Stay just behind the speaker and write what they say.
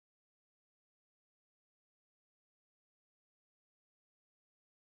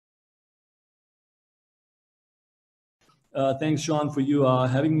Thanks, Sean, for you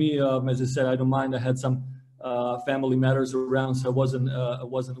having me. As I said, I don't mind. I had some family matters around, so I wasn't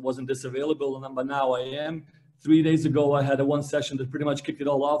this available, but now I am. 3 days ago, I had one session that pretty much kicked it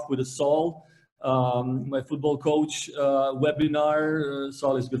all off with a Saul, my football coach webinar.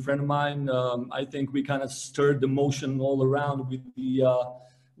 Saul is a good friend of mine. I think we kind of stirred the motion all around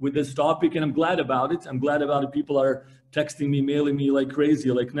with this topic, and I'm glad about it. I'm glad about it. People are texting me, mailing me like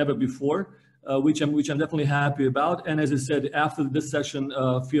crazy, like never before, which I'm definitely happy about. And as I said, after this session,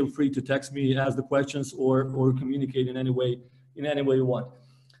 feel free to text me, ask the questions, or communicate in any way you want.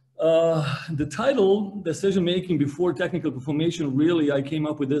 The title, Decision Making Before Technical Formation, really, I came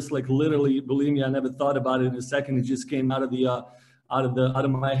up with this like literally, believe me, I never thought about it in a second. It just came out of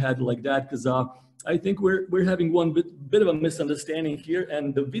my head like that, because I think we're having one bit of a misunderstanding here.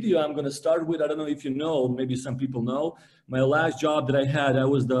 And the video I'm going to start with, I don't know if you know, maybe some people know, my last job that I had, I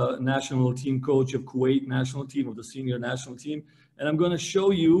was the national team coach of Kuwait national team, of the senior national team. And I'm going to show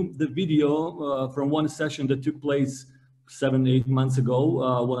you the video from one session that took place 7-8 months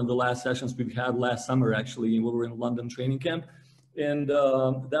ago, one of the last sessions we've had last summer, actually, when we were in London training camp. And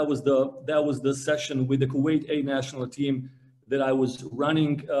that was the session with the Kuwait A national team that I was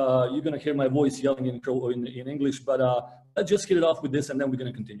running. You're going to hear my voice yelling in English, but let's just get it off with this, and then we're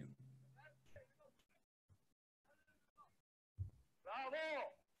going to continue. Bravo!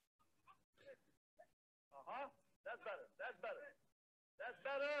 That's better. That's better. That's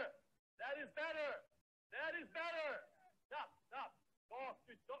better. That is better. That is better. Stop. Stop. Talk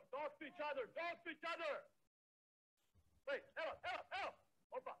to each other. Talk to each other. Wait. Help.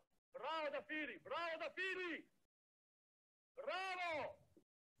 Opa. Bravo da Fili. Bravo da Fili. Bravo!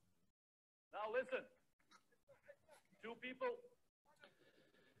 Now listen. Two people.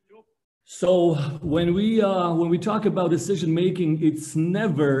 So when we talk about decision making, it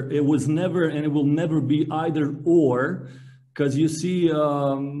was never, and it will never be either or, because you see with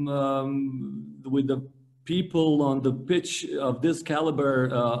the people on the pitch of this caliber,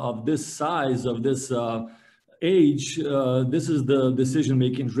 of this size, of this age, this is the decision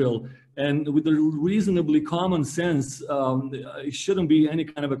making drill. And with the reasonably common sense, it shouldn't be any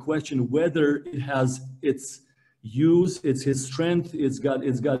kind of a question whether it has its use, it's his strength, it's got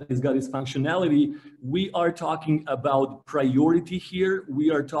its functionality. We are talking about priority here.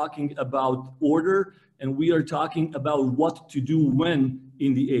 We are talking about order, and we are talking about what to do when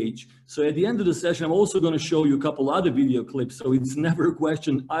in the age. So at the end of the session, I'm also going to show you a couple other video clips. So it's never a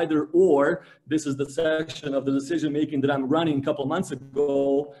question either or. This is the section of the decision making that I'm running a couple months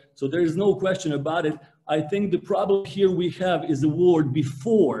ago. So there is no question about it. I think the problem here we have is the word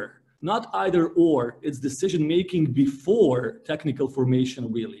before, not either or. It's decision making before technical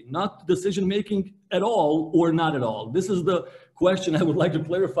formation, really, not decision making at all or not at all. This is the question I would like to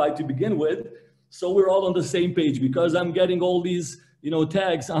clarify to begin with, so we're all on the same page, because I'm getting all these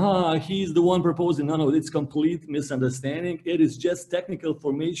tags, he's the one proposing. No, it's complete misunderstanding. It is just technical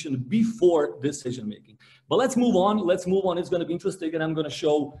formation before decision making. But let's move on. It's going to be interesting, and I'm going to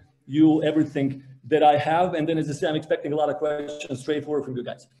show you everything that I have. And then, as I say, I'm expecting a lot of questions straightforward from you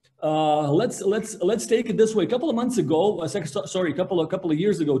guys. Let's take it this way. A couple of months ago, a couple of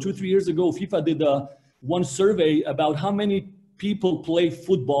years ago, 2-3 years ago, FIFA did one survey about how many people play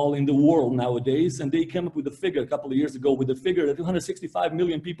football in the world nowadays, and they came up with a figure a couple of years ago with the figure that 265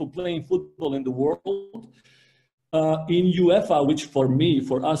 million people playing football in the world. In UEFA, which for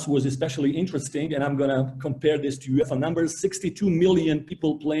us was especially interesting, and I'm going to compare this to UEFA numbers, 62 million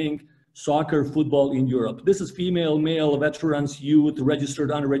people playing soccer, football in Europe. This is female, male, veterans, youth, registered,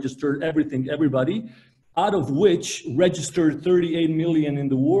 unregistered, everybody, out of which registered 38 million in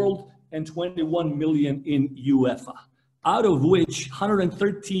the world and 21 million in UEFA. Out of which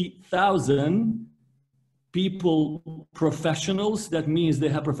 130,000 people, professionals, that means they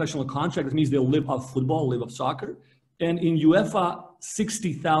have professional contracts, that means they live off football, live off soccer. And in UEFA,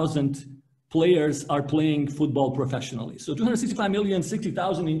 60,000 players are playing football professionally. So 265 million,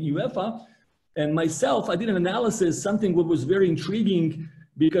 60,000 in UEFA. And myself, I did an analysis, something that was very intriguing,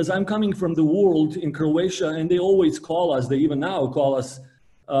 because I'm coming from the world in Croatia, and they always call us, they even now call us,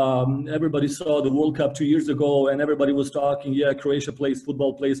 everybody saw the World Cup 2 years ago, and everybody was talking, yeah, Croatia plays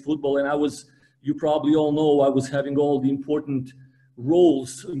football. And you probably all know, I was having all the important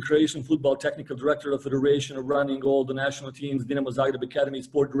roles in Croatian football, technical director of federation, running all the national teams, Dinamo Zagreb Academy,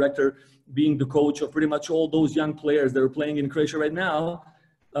 sport director, being the coach of pretty much all those young players that are playing in Croatia right now.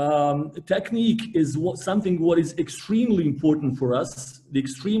 Technique is something what is extremely important for us,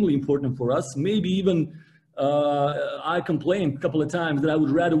 maybe even I complained a couple of times that I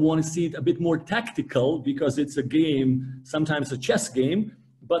would rather want to see it a bit more tactical, because it's a game, sometimes a chess game,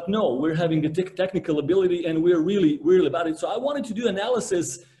 but no, we're having the technical ability and we're really about it. So I wanted to do analysis.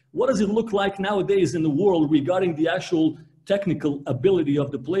 What does it look like nowadays in the world regarding the actual technical ability of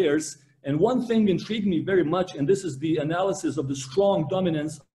the players? And one thing intrigued me very much, and this is the analysis of the strong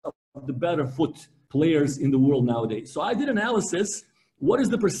dominance of the better foot players in the world nowadays. So I did analysis. What is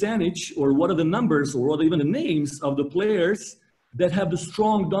the percentage, or what are the numbers, or what are even the names of the players that have the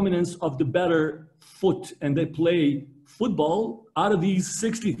strong dominance of the better foot and they play football out of these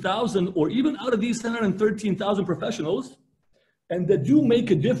 60,000 or even out of these 113,000 professionals, and that do make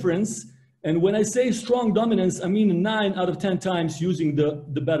a difference? And when I say strong dominance, I mean 9 out of 10 times using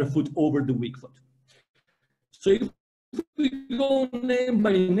the better foot over the weak foot. So if we go name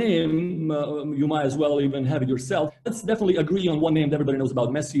by name, you might as well even have it yourself. Let's definitely agree on one name that everybody knows about.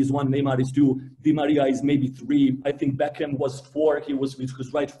 Messi is 1, Neymar is 2, Di Maria is maybe 3. I think Beckham was 4. He was with his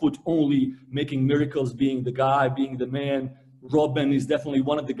right foot only, making miracles, being the guy, being the man. Robin is definitely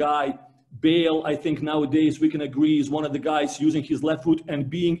one of the guy. Bale, I think nowadays we can agree, is one of the guys using his left foot and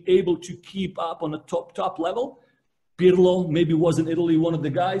being able to keep up on a top level. Pirlo maybe was in Italy one of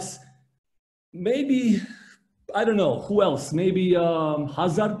the guys. Maybe, I don't know, who else? Maybe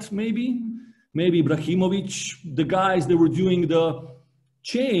Hazard, maybe Ibrahimovic. The guys that were doing the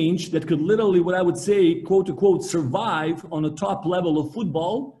change that could literally, what I would say, quote unquote, survive on a top level of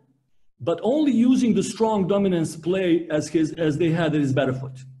football, but only using the strong dominance play as they had at his better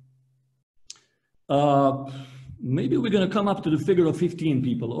foot. Maybe we're going to come up to the figure of 15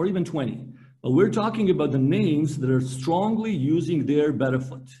 people or even 20, but we're talking about the names that are strongly using their better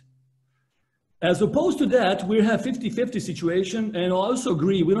foot. As opposed to that, we have 50-50 situation, and I also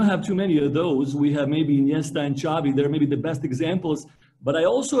agree, we don't have too many of those. We have maybe Iniesta and Xavi, they're maybe the best examples, but I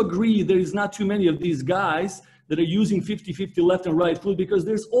also agree there is not too many of these guys that are using 50-50 left and right foot, because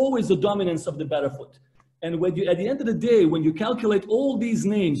there's always the dominance of the better foot. And when you, at the end of the day, when you calculate all these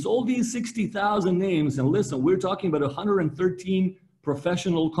names, all these 60,000 names, and listen, we're talking about 113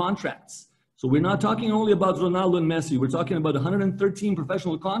 professional contracts. So we're not talking only about Ronaldo and Messi, we're talking about 113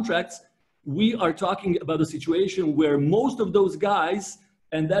 professional contracts. We are talking about a situation where most of those guys,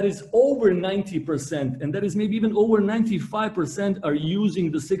 and that is over 90%, and that is maybe even over 95%, are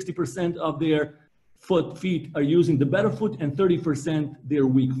using the 60% of their feet are using the better foot, and 30% their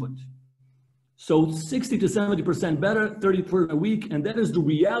weak foot. So 60 to 70% better, 30% weak, and that is the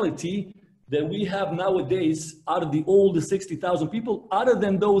reality that we have nowadays out of the old 60,000 people. Other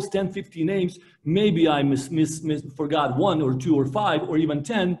than those 10, 50 names, maybe I forgot 1 or 2 or 5 or even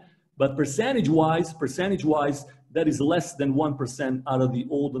 10, but percentage-wise, that is less than 1% out of the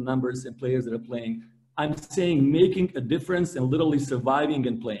older numbers and players that are playing. I'm saying making a difference and literally surviving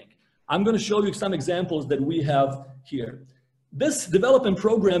and playing. I'm going to show you some examples that we have here. This development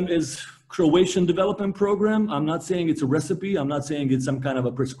program is Croatian development program. I'm not saying it's a recipe. I'm not saying it's some kind of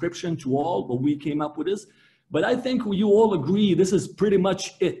a prescription to all, but we came up with this. But I think you all agree this is pretty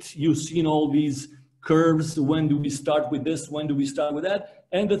much it. You've seen all these curves. When do we start with this? When do we start with that?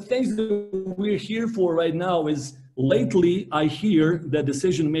 And the things that we're here for right now is, lately I hear that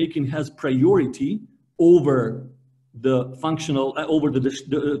decision-making has priority over the functional, over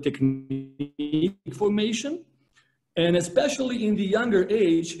the technique formation. And especially in the younger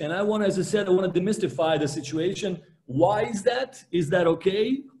age, and I want, as I said, I want to demystify the situation. Why is that? Is that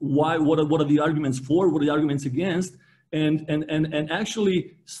okay? Why? What are the arguments for? What are the arguments against? And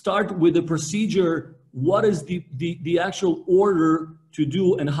actually start with the procedure. What is the actual order to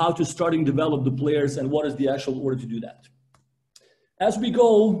do, and how to start and develop the players, and what is the actual order to do that? As we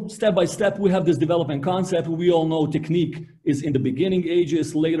go step by step, we have this development concept. We all know technique is in the beginning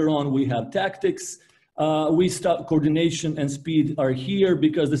ages. Later on, we have tactics. We start coordination and speed are here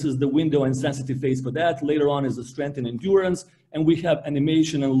because this is the window and sensitive phase for that. Later on is the strength and endurance. And we have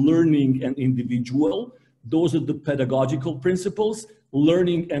animation and learning and individual. Those are the pedagogical principles,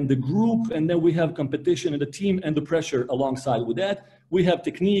 learning and the group. And then we have competition and the team and the pressure alongside with that. We have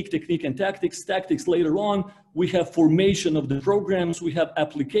technique and tactics later on. We have formation of the programs. We have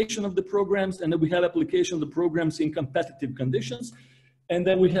application of the programs. And then we have application of the programs in competitive conditions. And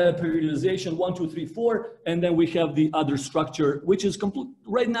then we have periodization 1, 2, 3, 4, and then we have the other structure, which is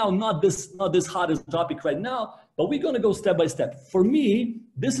right now not this hottest topic right now, but we're going to go step by step. For me,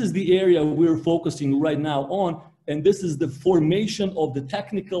 this is the area we're focusing right now on, and this is the formation of the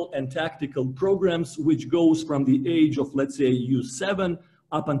technical and tactical programs, which goes from the age of, let's say, U7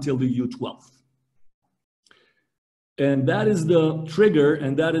 up until the U12. And that is the trigger,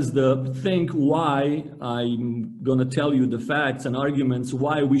 and that is the thing why I'm going to tell you the facts and arguments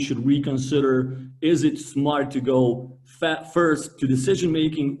why we should reconsider, is it smart to go first to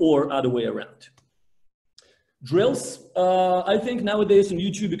decision-making or other way around? Drills. I think nowadays on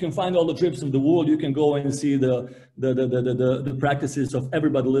YouTube you can find all the trips of the world. You can go and see the practices of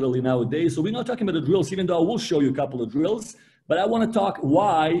everybody literally nowadays. So we're not talking about the drills, even though I will show you a couple of drills. But I want to talk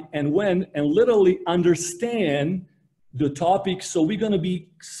why and when and literally understand the topic. So we're going to be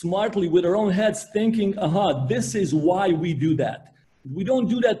smartly with our own heads thinking, this is why we do that. We don't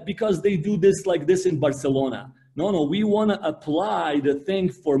do that because they do this like this in Barcelona. No, we want to apply the thing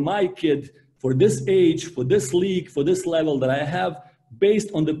for my kid, for this age, for this league, for this level that I have, based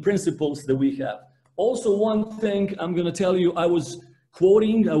on the principles that we have. Also, one thing I'm going to tell you, I was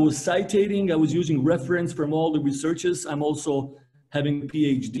quoting, I was citing, I was using reference from all the researchers. I'm also having a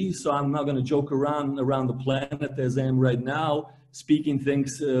PhD, so I'm not going to joke around the planet as I am right now, speaking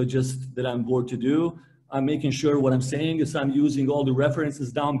things just that I'm bored to do. I'm making sure what I'm saying is I'm using all the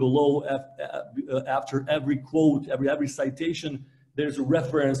references down below. After every quote, every citation, there's a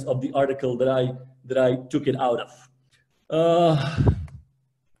reference of the article that I took it out of.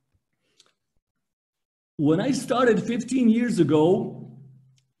 When I started 15 years ago,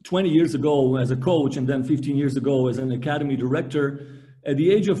 20 years ago as a coach, and then 15 years ago as an academy director, at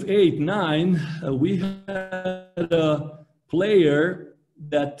the age of 8, 9, we had a player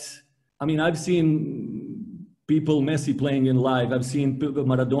that, I mean, I've seen people, Messi playing in live. I've seen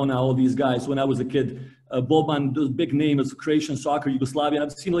Maradona, all these guys when I was a kid. Boban, the big name is Croatian soccer, Yugoslavia.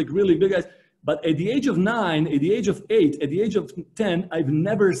 I've seen like really big guys. But at the age of 9, at the age of 8, at the age of 10, I've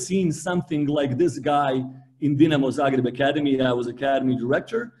never seen something like this guy in Dinamo Zagreb Academy. I was academy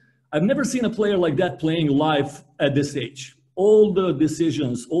director. I've never seen a player like that playing live at this age. All the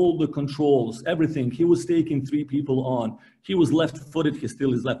decisions, all the controls, everything. He was taking 3 people on. He was left-footed. He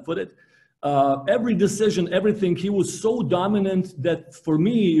still is left-footed. Every decision, everything, he was so dominant that for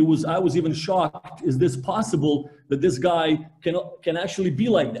me, I was even shocked. Is this possible that this guy can actually be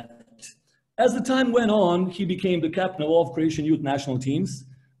like that? As the time went on, he became the captain of all Croatian youth national teams.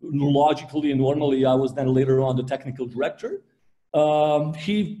 Logically and normally, I was then later on the technical director.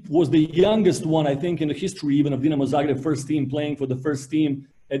 He was the youngest one, I think, in the history even of Dinamo Zagreb first team, playing for the first team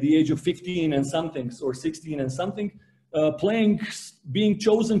at the age of 15 and something, or 16 and something. Being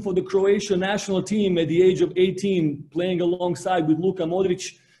chosen for the Croatian national team at the age of 18, playing alongside with Luka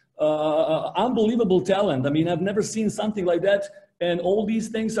Modric. Unbelievable talent. I mean, I've never seen something like that. And all these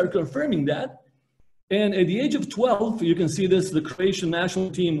things are confirming that. And at the age of 12, you can see this, the Croatian national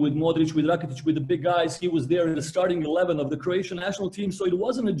team with Modric, with Rakitic, with the big guys. He was there in the starting 11 of the Croatian national team. So it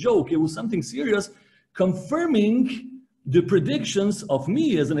wasn't a joke. It was something serious, confirming the predictions of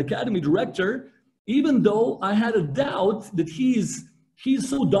me as an academy director, even though I had a doubt that he's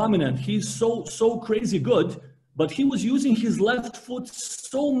so dominant. He's so crazy good, but he was using his left foot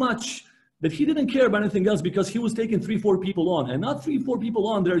so much that he didn't care about anything else because he was taking 3-4 people on, and not 3-4 people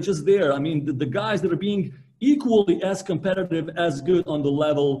on, they're just there. I mean, the guys that are being equally as competitive, as good on the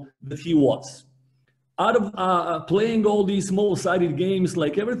level that he was. Out of playing all these small-sided games,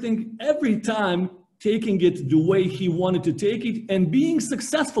 like everything, every time taking it the way he wanted to take it and being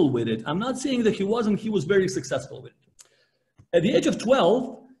successful with it. I'm not saying that he wasn't, he was very successful with it. At the age of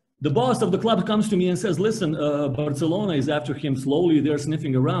 12, the boss of the club comes to me and says, listen, Barcelona is after him slowly. They're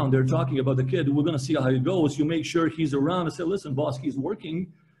sniffing around. They're talking about the kid. We're going to see how it goes. You make sure he's around. I said, listen, boss, he's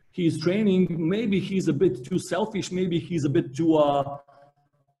working. He's training. Maybe he's a bit too selfish. Maybe he's a bit too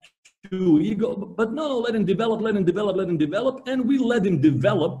ego. But no, let him develop, let him develop, let him develop. And we let him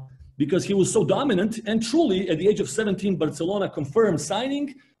develop because he was so dominant. And truly, at the age of 17, Barcelona confirmed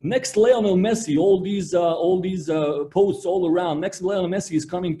signing. Next Lionel Messi, all these posts all around. Next Lionel Messi is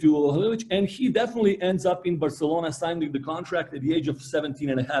coming to Halilovic, and he definitely ends up in Barcelona signing the contract at the age of 17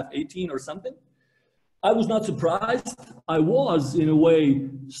 and a half, 18 or something. I was not surprised. I was, in a way,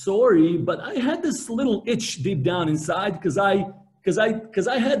 sorry, but I had this little itch deep down inside because I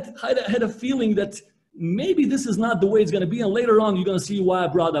had a feeling that maybe this is not the way it's going to be, and later on you're going to see why I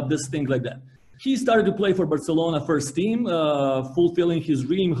brought up this thing like that. He started to play for Barcelona first team, fulfilling his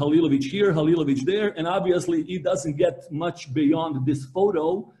dream, Halilovic here, Halilovic there, and obviously he doesn't get much beyond this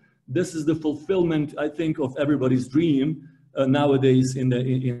photo. This is the fulfillment, I think, of everybody's dream nowadays in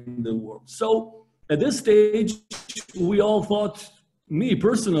the world. So at this stage, we all thought, me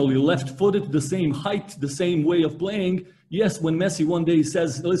personally, left-footed, the same height, the same way of playing. Yes, when Messi one day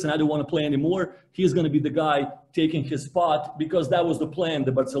says, listen, I don't want to play anymore, he's going to be the guy taking his spot, because that was the plan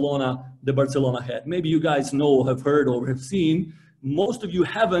the Barcelona had. Maybe you guys know, have heard, or have seen. Most of you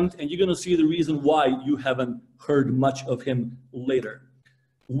haven't, and you're going to see the reason why you haven't heard much of him later.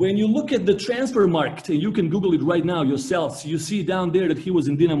 When you look at the transfer market, and you can Google it right now yourselves, you see down there that he was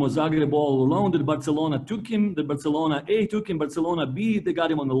in Dinamo Zagreb all alone, that Barcelona took him, that Barcelona A took him, Barcelona B, they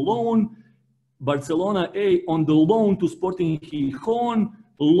got him on a loan. Barcelona A on the loan to Sporting Gijón,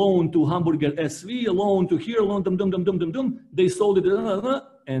 loan to Hamburger SV, loan to here, loan, they sold it,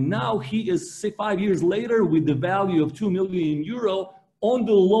 and now he is 5 years later with the value of 2 million euro on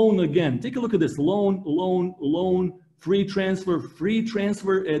the loan again. Take a look at this, loan, free transfer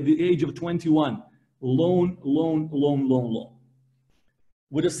at the age of 21. Loan.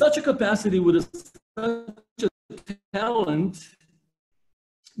 With such a capacity, with such a talent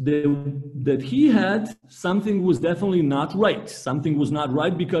that he had, something was definitely not right. Something was not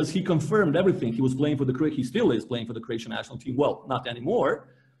right because he confirmed everything. He was playing for he still is playing for the Croatian national team. Well, not anymore.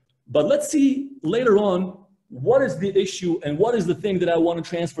 But let's see later on what is the issue and what is the thing that I want to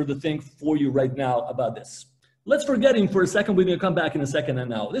transfer the thing for you right now about this. Let's forget him for a second. We're going to come back in a second and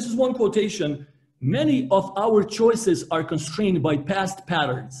now. This is one quotation. Many of our choices are constrained by past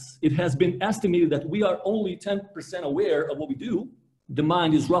patterns. It has been estimated that we are only 10% aware of what we do. The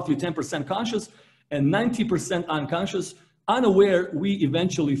mind is roughly 10% conscious and 90% unconscious. Unaware, we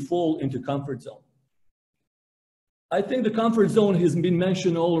eventually fall into comfort zone. I think the comfort zone has been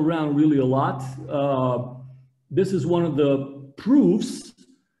mentioned all around really a lot. This is one of the proofs.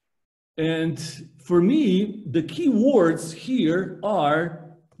 And for me, the key words here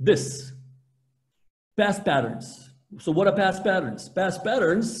are this: past patterns. So what are past patterns? Past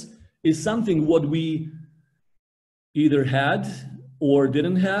patterns is something what we either had or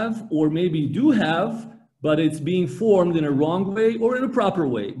didn't have, or maybe do have, but it's being formed in a wrong way or in a proper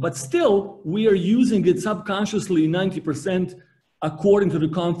way. But still, we are using it subconsciously 90% according to the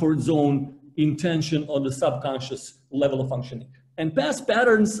comfort zone intention on the subconscious level of functioning. And past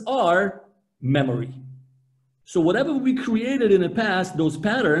patterns are memory. So whatever we created in the past, those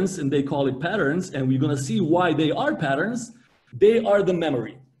patterns, and they call it patterns, and we're gonna see why they are patterns, they are the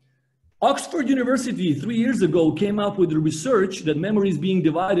memory. Oxford University 3 years ago came up with the research that memory is being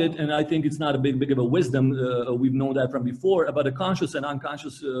divided, and I think it's not a big of a wisdom, we've known that from before, about a conscious and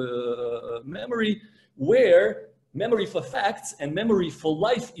unconscious memory, where memory for facts and memory for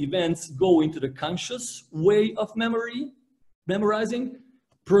life events go into the conscious way of memorizing.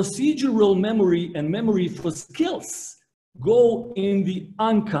 Procedural memory and memory for skills go in the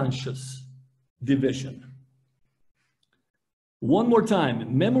unconscious division. One more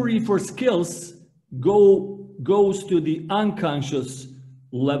time, memory for skills goes to the unconscious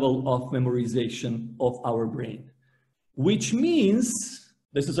level of memorization of our brain, which means,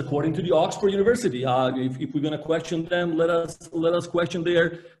 this is according to the Oxford University. If we're going to question them, let us question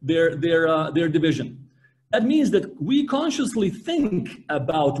their division. That means that we consciously think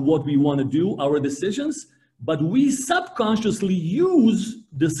about what we want to do, our decisions, but we subconsciously use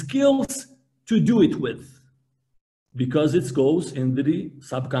the skills to do it with, because it goes into the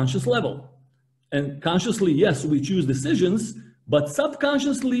subconscious level. And consciously, yes, we choose decisions, but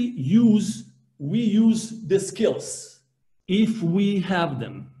subconsciously we use the skills if we have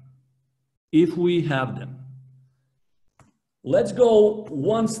them. If we have them. Let's go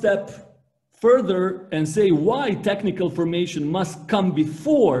one step further and say why technical formation must come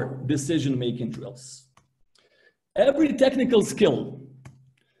before decision-making drills. Every technical skill,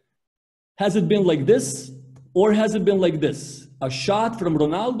 has it been like this, or has it been like this? A shot from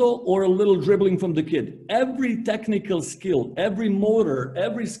Ronaldo or a little dribbling from the kid? Every technical skill, every motor,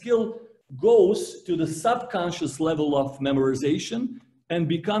 every skill goes to the subconscious level of memorization and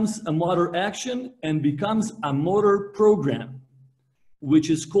becomes a motor action and becomes a motor program,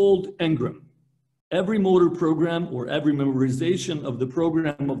 which is called engram. Every motor program or every memorization of the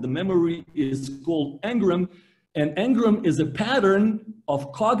program of the memory is called engram. And engram is a pattern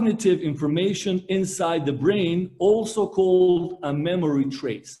of cognitive information inside the brain, also called a memory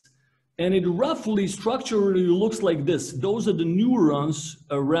trace. And it roughly structurally looks like this. Those are the neurons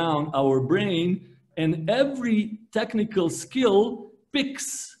around our brain, and every technical skill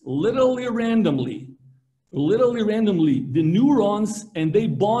picks literally randomly the neurons, and they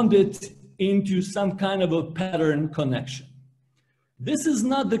bond it into some kind of a pattern connection. This is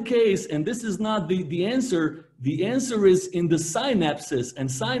not the case, and this is not the answer. The answer is in the synapses, and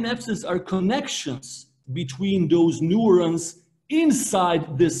synapses are connections between those neurons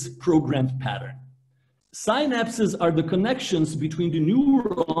inside this programmed pattern. Synapses are the connections between the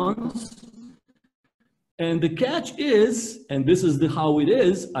neurons, and the catch is, and this is how it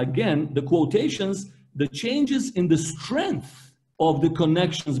is, again, the quotations, the changes in the strength of the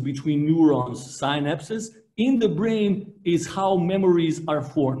connections between neurons, synapses, in the brain is how memories are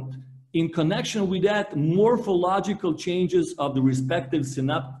formed. In connection with that, morphological changes of the respective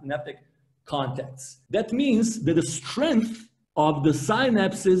synaptic contacts. That means that the strength of the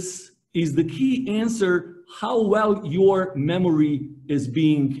synapses is the key answer how well your memory is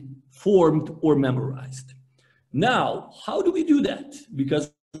being formed or memorized. Now, how do we do that?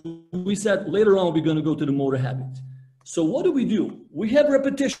 Because we said later on we're going to go to the motor habit. So what do? We have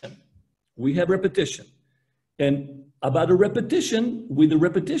repetition. We have repetition. And about a repetition, with the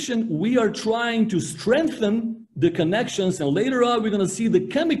repetition, we are trying to strengthen the connections. And later on, we're going to see the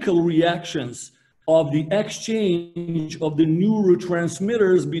chemical reactions of the exchange of the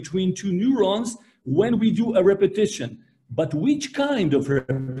neurotransmitters between two neurons when we do a repetition. But which kind of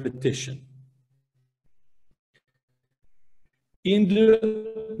repetition?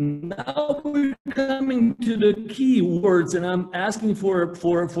 Now we're coming to the key words, and I'm asking for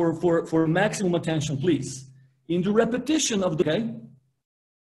maximum attention, please. In the repetition of the, okay?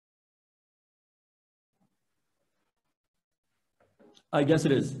 I guess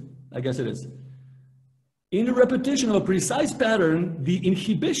it is. In the repetition of a precise pattern, the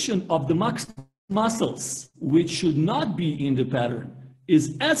inhibition of the muscles, which should not be in the pattern,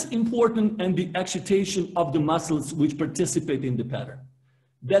 is as important as the excitation of the muscles which participate in the pattern.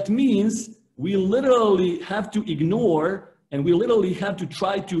 That means we literally have to ignore, and we literally have to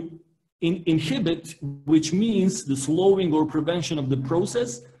try to inhibit, which means the slowing or prevention of the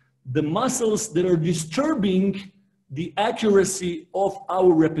process, the muscles that are disturbing the accuracy of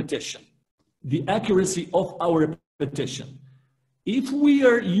our repetition. The accuracy of our repetition. If we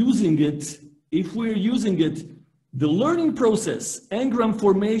are using it, the learning process, engram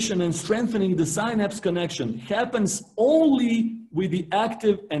formation and strengthening the synapse connection happens only with the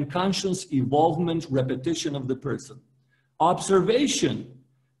active and conscious involvement repetition of the person. Observation,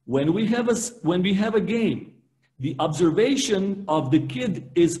 when we have a game, the observation of the kid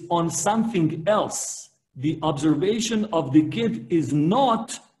is on something else. The observation of the kid is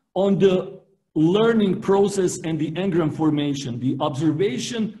not on the learning process and the engram formation. The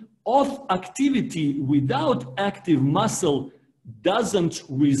observation of activity without active muscle doesn't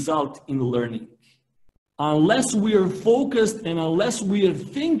result in learning. Unless we are focused and unless we are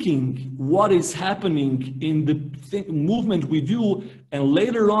thinking what is happening in the movement we do, and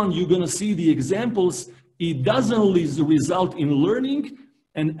later on you're going to see the examples, it doesn't result in learning.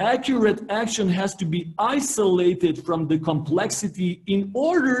 An accurate action has to be isolated from the complexity in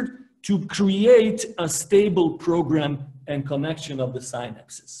order to create a stable program and connection of the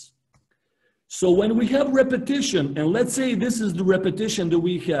synapses. So when we have repetition, and let's say this is the repetition that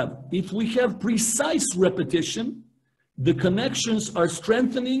we have, if we have precise repetition, the connections are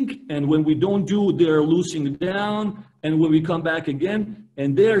strengthening, and when we don't do, they're loosening down, and when we come back again,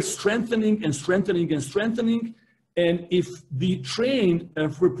 and they're strengthening and strengthening and strengthening. And if the trained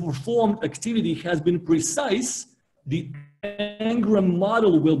and performed activity has been precise, the engram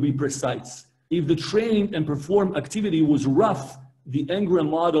model will be precise. If the trained and performed activity was rough, the engram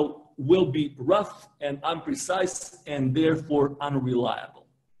model will be rough and imprecise and therefore unreliable.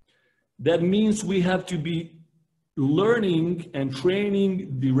 That means we have to be learning and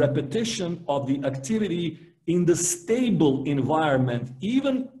training the repetition of the activity in the stable environment,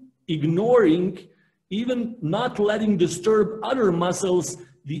 even ignoring, even not letting disturb other muscles,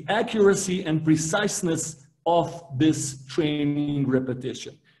 the accuracy and preciseness of this training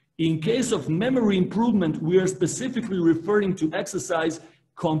repetition. In case of memory improvement, we are specifically referring to exercise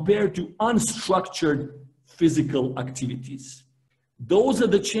compared to unstructured physical activities. Those are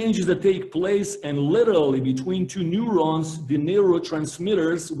the changes that take place, and literally between two neurons, the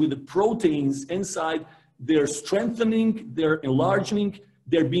neurotransmitters with the proteins inside, they're strengthening, they're enlarging,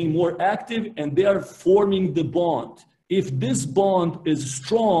 they're being more active, and they are forming the bond. If this bond is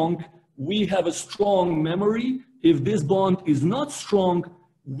strong, we have a strong memory. If this bond is not strong,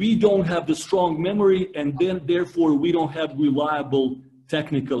 we don't have the strong memory, and then therefore we don't have reliable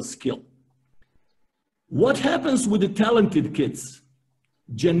technical skill. What happens with the talented kids?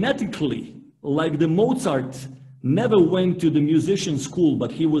 Genetically, like the Mozart never went to the musician school,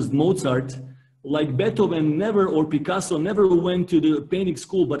 but he was Mozart. Like Beethoven never, or Picasso never went to the painting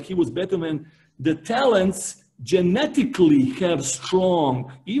school, but he was Beethoven. The talents genetically have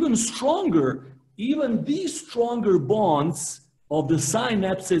strong, even stronger, even these stronger bonds of the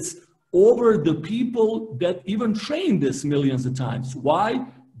synapses over the people that even train this millions of times. Why?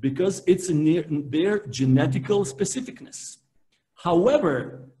 Because it's in their genetical specificness.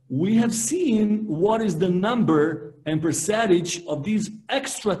 However, we have seen what is the number and percentage of these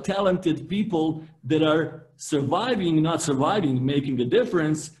extra talented people that are surviving, not surviving, making a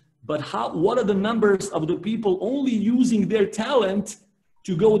difference, but what are the numbers of the people only using their talent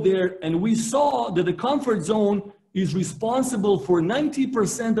to go there? And we saw that the comfort zone is responsible for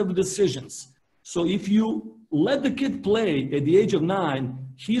 90% of the decisions. So if you let the kid play at the age of 9,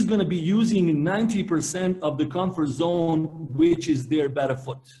 he's going to be using 90% of the comfort zone, which is their better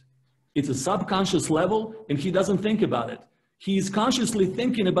foot. It's a subconscious level, and he doesn't think about it. He's consciously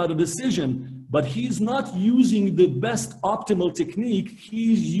thinking about a decision, but he's not using the best optimal technique.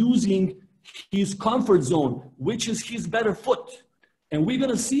 He's using his comfort zone, which is his better foot. And we're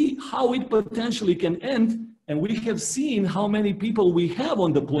going to see how it potentially can end. And we have seen how many people we have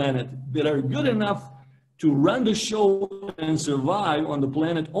on the planet that are good enough to run the show and survive on the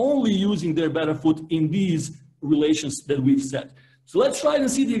planet only using their better foot in these relations that we've set. So let's try to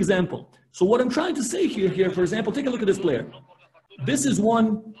see the example. So what I'm trying to say here, for example, take a look at this player. This is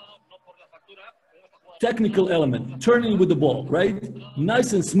one technical element, turning with the ball, right?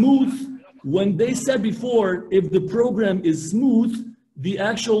 Nice and smooth. When they said before, if the program is smooth, the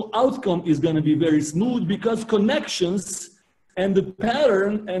actual outcome is going to be very smooth because connections and the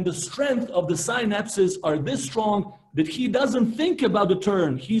pattern and the strength of the synapses are this strong that he doesn't think about the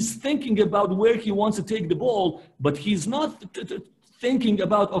turn. He's thinking about where he wants to take the ball, but he's not thinking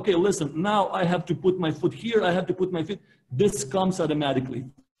about, okay, listen, now I have to put my foot here, I have to put my feet. This comes automatically.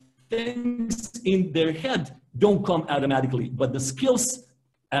 Things in their head don't come automatically, but the skills,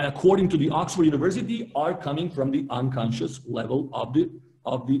 according to the Oxford University, are coming from the unconscious level of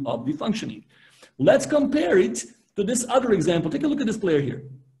the functioning. Let's compare it to this other example. Take a look at this player here.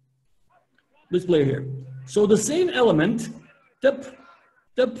 This player here. So the same element, tip,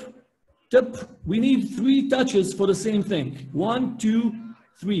 tip, tip. We need 3 touches for the same thing. 1, 2,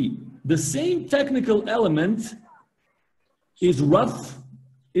 3. The same technical element is rough,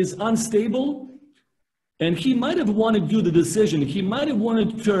 is unstable, and he might have wanted to do the decision. He might have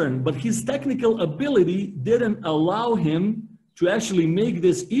wanted to turn, but his technical ability didn't allow him to actually make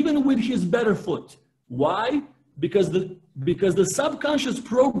this even with his better foot. Why? Because the subconscious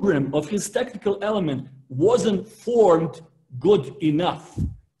program of his technical element wasn't formed good enough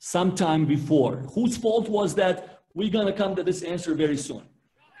sometime before. Whose fault was that? We're going to come to this answer very soon.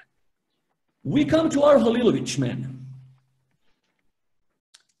 We come to our Halilovic, man.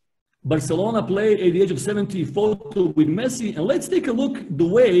 Barcelona play at the age of 70, photo with Messi, and let's take a look the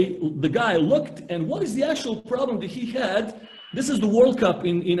way the guy looked and what is the actual problem that he had. This is the World Cup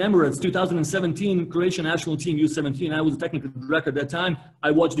in Emirates, 2017, Croatian national team, U17. I was a technical director at that time.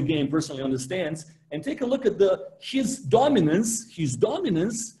 I watched the game personally on the stands, and take a look at his dominance,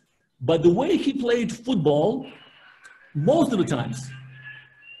 but the way he played football most of the times.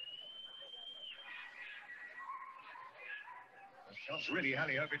 Really,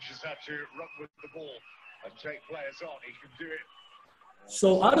 Halilovic has had to run with the ball and take players on. He can do it.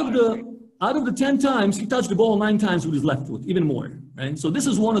 So out of the 10 times, he touched the ball 9 times with his left foot, even more, right? So this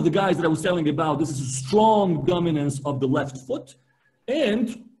is one of the guys that I was telling you about. This is a strong dominance of the left foot,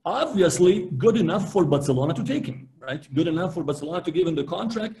 and obviously good enough for Barcelona to take him, right? Good enough for Barcelona to give him the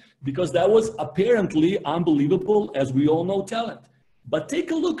contract because that was apparently unbelievable, as we all know, talent. But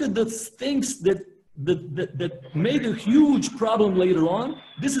take a look at the things that made a huge problem later on.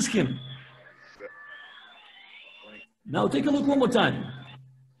 This is him. Now take a look one more time.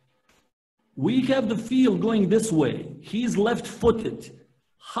 We have the field going this way. He's left-footed.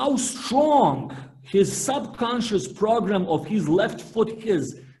 How strong his subconscious program of his left foot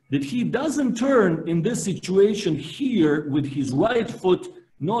is that he doesn't turn in this situation here with his right foot.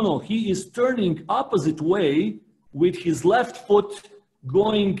 No, he is turning opposite way with his left foot,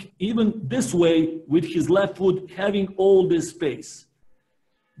 going even this way with his left foot, having all this space.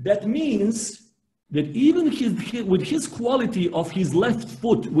 That means that even with his quality of his left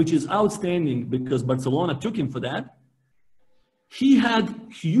foot, which is outstanding because Barcelona took him for that, he had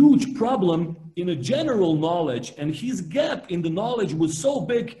huge problem in a general knowledge, and his gap in the knowledge was so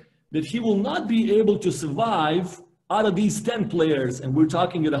big that he will not be able to survive out of these 10 players, and we're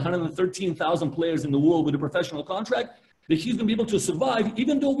talking at 113,000 players in the world with a professional contract, that he's going to be able to survive,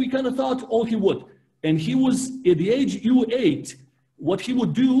 even though we kind of thought, oh, he would. And he was at the age U8, what he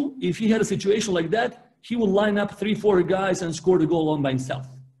would do if he had a situation like that, he would line up 3-4 guys and score the goal all by himself.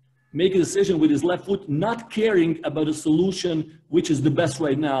 Make a decision with his left foot, not caring about a solution, which is the best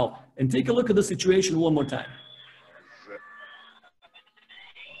right now. And take a look at the situation one more time.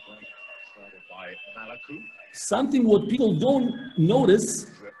 Something what people don't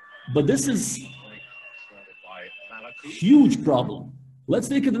notice, but this is huge problem. Let's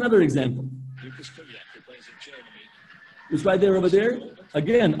take another example. It's right there over there.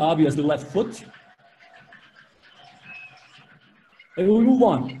 Again, obviously left foot. And we move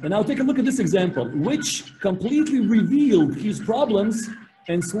on. And now take a look at this example, which completely revealed his problems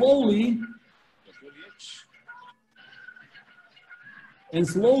and slowly,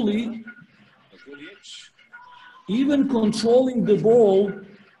 even controlling the ball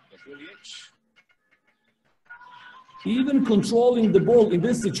even controlling the ball in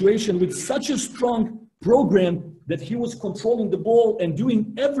this situation with such a strong program that he was controlling the ball and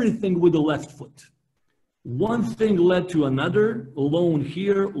doing everything with the left foot. One thing led to another, loan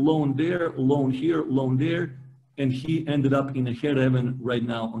here, loan there, loan here, loan there, and he ended up in a hair heaven right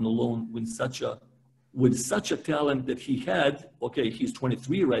now on a loan with such a talent that he had. Okay, he's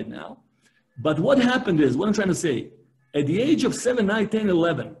 23 right now. But what happened is, what I'm trying to say, at the age of 7, 9, 10,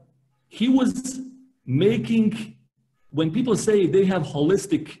 11, he was making, when people say they have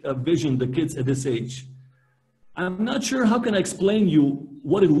holistic vision, the kids at this age, I'm not sure how can I explain you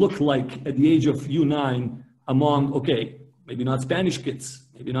what it looked like at the age of U9 among, okay, maybe not Spanish kids,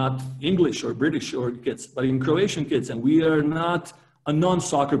 maybe not English or British or kids, but in Croatian kids, and we are not a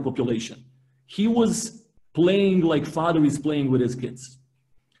non-soccer population. He was playing like father is playing with his kids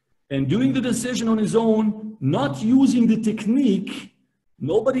and doing the decision on his own, not using the technique.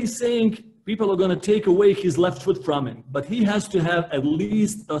 Nobody's saying people are going to take away his left foot from him, but he has to have at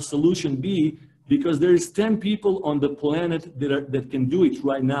least a solution B, because there's 10 people on the planet that can do it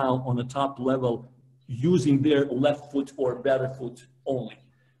right now on the top level using their left foot or better foot only.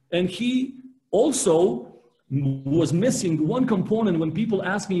 And he also was missing one component when people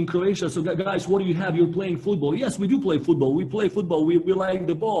ask me in Croatia, so guys, what do you have? You're playing football. Yes, we do play football. We play football. We like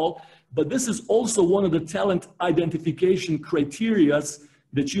the ball. But this is also one of the talent identification criteria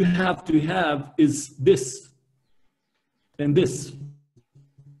that you have to have is this and this.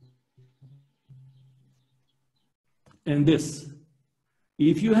 And this.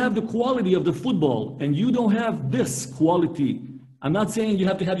 If you have the quality of the football and you don't have this quality, I'm not saying you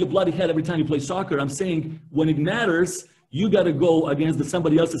have to have your bloody head every time you play soccer. I'm saying when it matters, you got to go against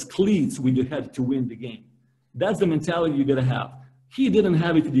somebody else's cleats with your head to win the game. That's the mentality you got to have. He didn't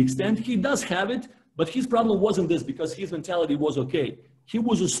have it to the extent. He does have it, but his problem wasn't this because his mentality was okay. He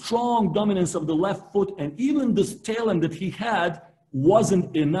was a strong dominance of the left foot, and even this talent that he had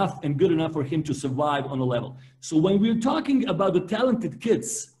wasn't enough and good enough for him to survive on a level. So when we're talking about the talented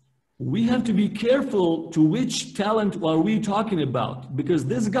kids, we have to be careful to which talent are we talking about, because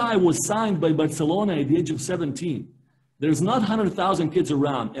this guy was signed by Barcelona at the age of 17. There's not 100,000 kids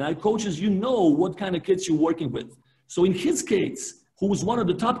around, and coaches, you know what kind of kids you're working with. So in his case, who was one of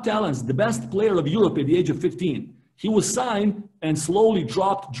the top talents, the best player of Europe at the age of 15, he was signed and slowly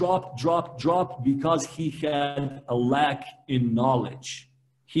dropped because he had a lack in knowledge.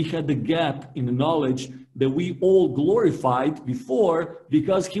 He had the gap in the knowledge that we all glorified before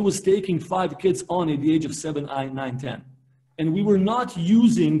because he was taking 5 kids on at the age of 7, 9, 10. And we were not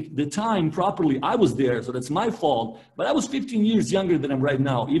using the time properly. I was there, so that's my fault. But I was 15 years younger than I'm right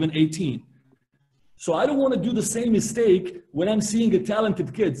now, even 18. So I don't want to do the same mistake when I'm seeing a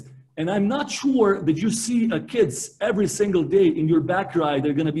talented kids. And I'm not sure that you see kids every single day in your back ride,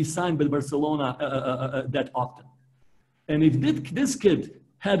 they're going to be signed by Barcelona that often. And if this kid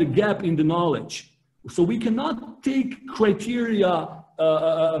had a gap in the knowledge, so we cannot take criteria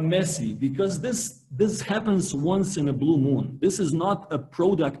Messi, because this happens once in a blue moon. This is not a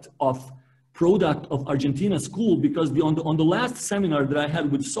product of Argentina school, because on the last seminar that I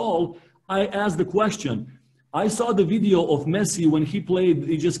had with Saul, I asked the question. I saw the video of Messi when he played,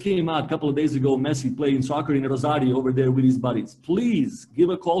 it just came out a couple of days ago, Messi playing soccer in Rosario over there with his buddies. Please give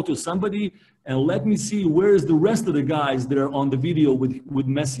a call to somebody and let me see where is the rest of the guys that are on the video with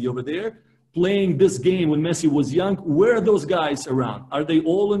Messi over there playing this game when Messi was young. Where are those guys around? Are they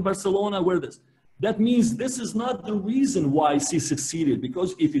all in Barcelona? Where this? That means this is not the reason why he succeeded,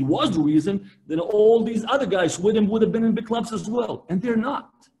 because if it was the reason, then all these other guys with him would have been in big clubs as well, and they're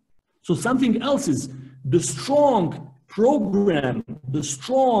not. So something else is the strong program, the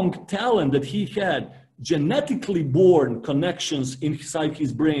strong talent that he had, genetically born connections inside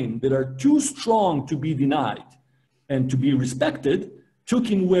his brain that are too strong to be denied and to be respected, took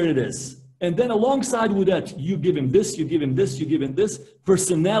him where it is. And then alongside with that, you give him this, you give him this, you give him this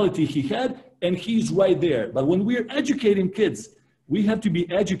personality he had, and he's right there. But when we're educating kids, we have to be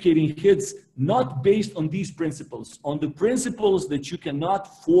educating kids not based on these principles, on the principles that you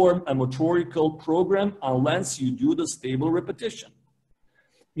cannot form a motorical program unless you do the stable repetition.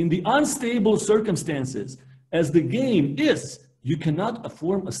 In the unstable circumstances, as the game is, you cannot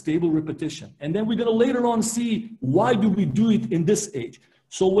form a stable repetition. And then we're going to later on see why do we do it in this age.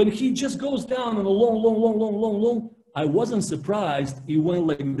 So when he just goes down on a long, I wasn't surprised he went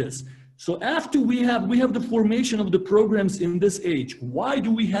like this. So after we have the formation of the programs in this age. Why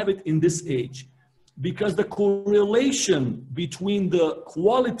do we have it in this age? Because the correlation between the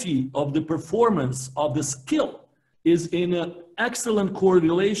quality of the performance of the skill is in an excellent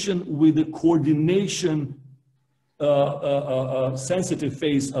correlation with the coordination sensitive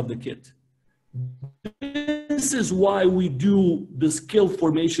phase of the kid. this is why we do the skill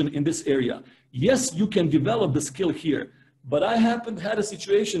formation in this area. Yes, you can develop the skill here, but I haven't had a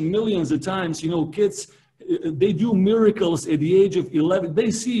situation millions of times, you know, kids, they do miracles at the age of 11.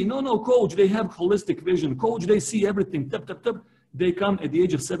 They see, no, coach, they have holistic vision. Coach, they see everything. Tap, tap, tap. They come at the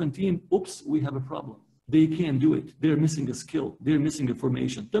age of 17. Oops, we have a problem. They can't do it. They're missing a skill. They're missing a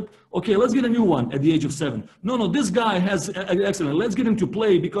formation. Okay, let's get a new one at the age of 7. No, this guy has excellent. Let's get him to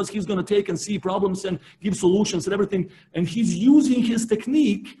play because he's going to take and see problems and give solutions and everything. And he's using his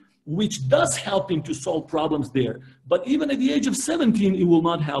technique, which does help him to solve problems there. But even at the age of 17, it will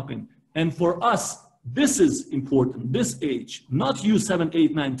not help him. And for us, this is important, this age, not use 7,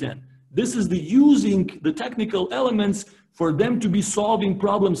 8, 9, 10. This is the using the technical elements for them to be solving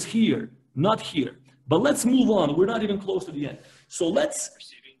problems here, not here. But let's move on. We're not even close to the end. So let's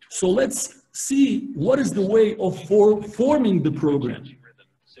see what is the way of forming the program.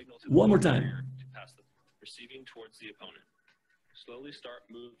 One more time. Receiving towards the opponent. Slowly start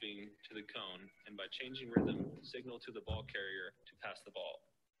moving to the cone, and by changing rhythm, signal to the ball carrier to pass the ball.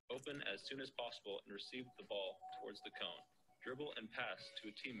 Open as soon as possible and receive the ball towards the cone. Dribble and pass to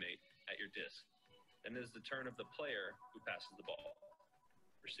a teammate at your disc. Then it is the turn of the player who passes the ball.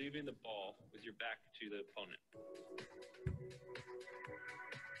 Receiving the ball with your back to the opponent.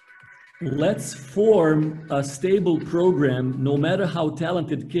 Let's form a stable program no matter how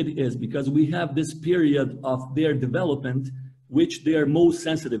talented kid is, because we have this period of their development which they are most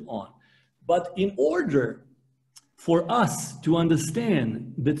sensitive on. But in order for us to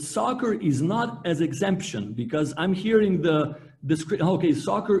understand that soccer is not as exemption, because I'm hearing okay,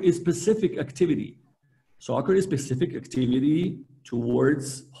 soccer is specific activity. Soccer is specific activity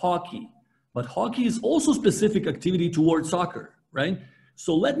towards hockey, but hockey is also specific activity towards soccer, right?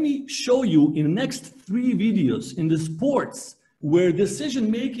 So let me show you in the next 3 videos in the sports where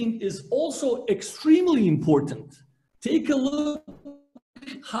decision-making is also extremely important. Take a look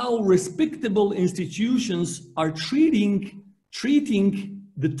how respectable institutions are treating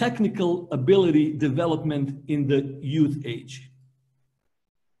the technical ability development in the youth age.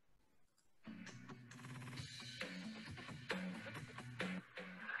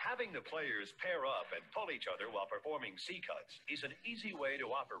 Having the players pair up and pull each other while performing C-cuts is an easy way to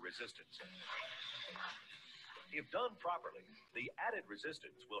offer resistance. If done properly, the added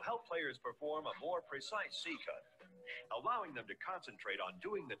resistance will help players perform a more precise C-cut, allowing them to concentrate on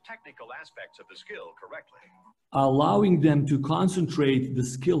doing the technical aspects of the skill correctly. Allowing them to concentrate the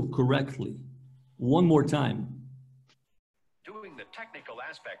skill correctly. One more time. Doing the technical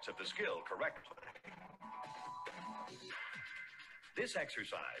aspects of the skill correctly. This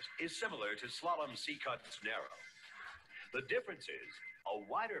exercise is similar to slalom C-cut's narrow. The difference is a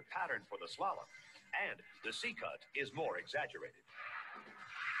wider pattern for the slalom, and the C-cut is more exaggerated.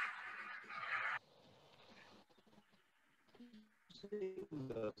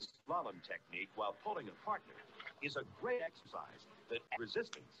 The slalom technique while pulling a partner is a great exercise that adds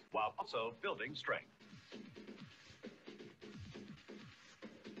resistance while also building strength.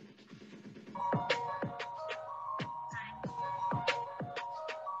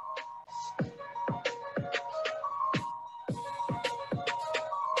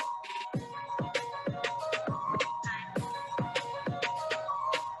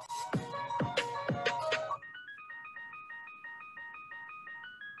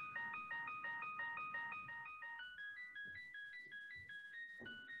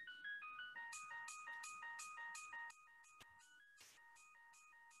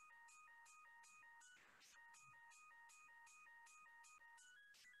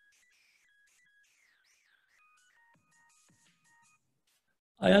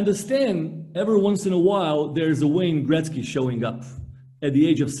 I understand every once in a while there's a Wayne Gretzky showing up at the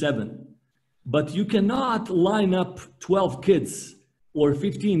age of 7, but you cannot line up 12 kids or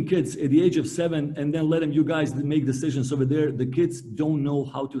 15 kids at the age of 7 and then let them, you guys make decisions over there. The kids don't know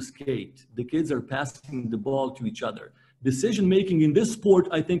how to skate. The kids are passing the ball to each other. Decision making in this sport,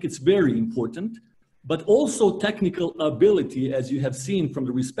 I think it's very important, but also technical ability, as you have seen from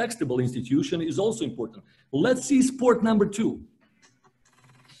the respectable institution, is also important. Let's see sport number 2.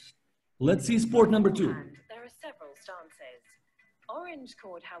 Let's see sport number 2. There are several stances. Orange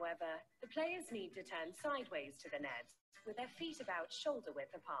cord, however, the players need to turn sideways to the net with their feet about shoulder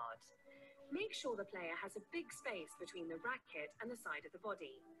width apart. Make sure the player has a big space between the racket and the side of the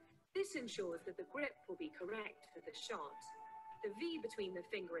body. This ensures that the grip will be correct for the shot. The V between the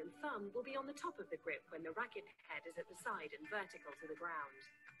finger and thumb will be on the top of the grip when the racket head is at the side and vertical to the ground.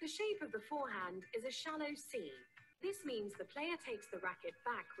 The shape of the forehand is a shallow C. This means the player takes the racket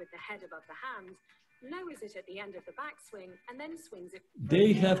back with the head above the hand lowers it at the end of the backswing, and then swings it.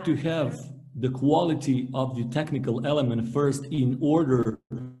 They have to have the quality of the technical element first in order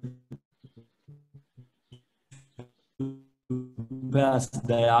to pass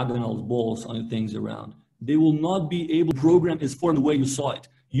diagonal balls on things around. They will not be able, program is formed the way you saw it.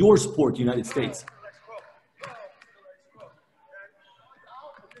 Your sport, United States.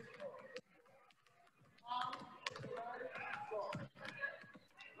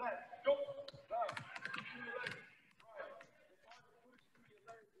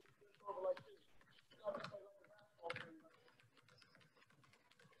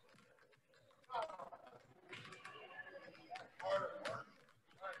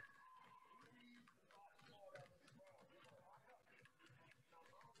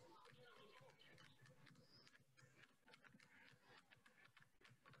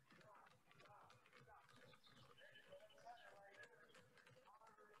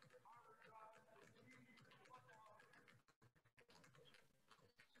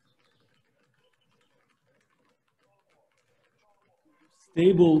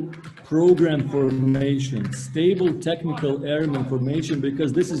 Stable program formation, stable technical airman formation,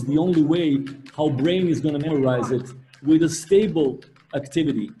 because this is the only way how brain is going to memorize it, with a stable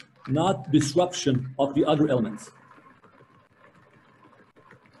activity, not disruption of the other elements.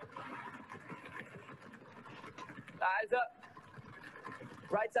 Eyes up.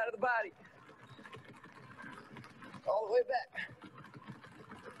 Right side of the body. All the way back.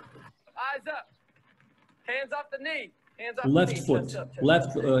 Eyes up. Hands off the knee. Hands off Left the knee. foot, Chest up, chest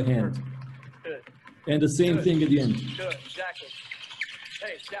left up. hand. Good. And the same Good. thing at the end. Good, exactly.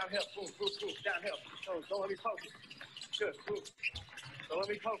 Hey, downhill, move, downhill. Don't let me poke it. Good, move. Don't let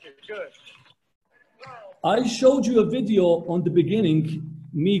me poke it. Good. I showed you a video on the beginning,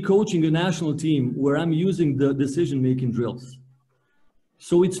 me coaching a national team where I'm using the decision-making drills.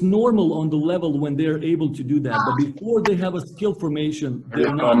 So it's normal on the level when they're able to do that, but before they have a skill formation,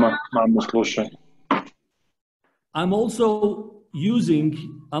 they're not. I'm also using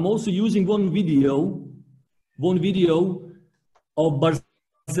one video of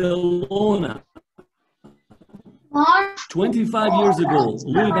Barcelona. 25 years ago,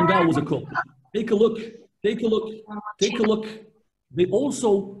 Louis van Gaal was a coach. Take a look. They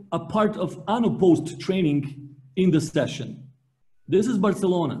also are part of unopposed training in the session. This is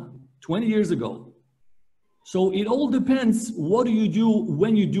Barcelona, 20 years ago. So it all depends what do you do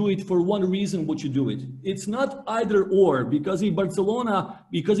when you do it, for one reason what you do it. It's not either or, because if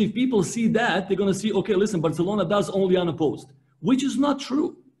people see that, they're going to see, okay, listen, Barcelona does only unopposed, which is not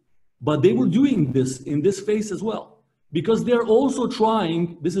true. But they were doing this in this phase as well, because they're also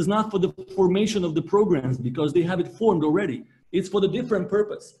trying, this is not for the formation of the programs, because they have it formed already. It's for the different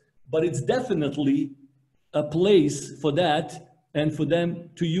purpose, but it's definitely a place for that and for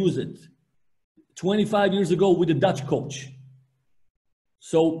them to use it. 25 years ago with a Dutch coach.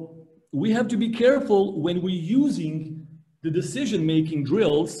 So we have to be careful when we're using the decision-making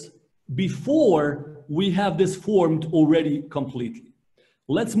drills before we have this formed already completely.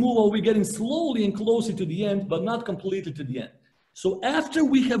 Let's move on. We're getting slowly and closer to the end, but not completely to the end. So after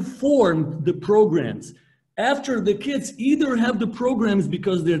we have formed the programs, after the kids either have the programs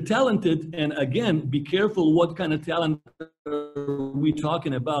because they're talented, and again, be careful what kind of talent are we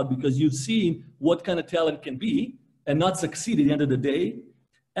talking about, because you've seen what kind of talent can be and not succeed at the end of the day.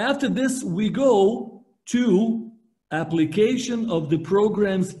 After this, we go to application of the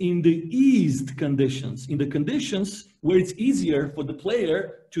programs in the eased conditions, in the conditions where it's easier for the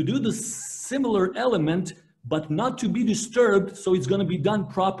player to do the similar element, but not to be disturbed, so it's going to be done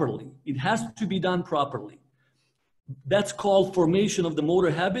properly. It has to be done properly. That's called formation of the motor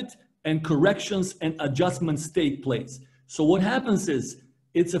habit, and corrections and adjustments take place. So what happens is,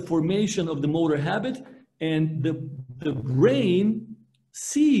 it's a formation of the motor habit, and the brain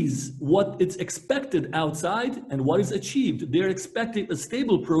sees what it's expected outside and what is achieved. They're expecting a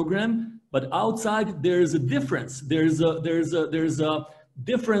stable program, but outside there's a difference. There's a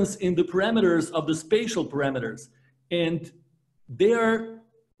difference in the parameters of the spatial parameters, and they are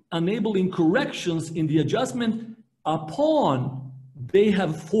enabling corrections in the adjustment upon they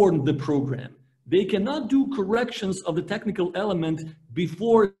have formed the program. They cannot do corrections of the technical element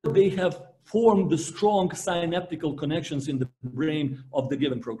before they have formed the strong synaptical connections in the brain of the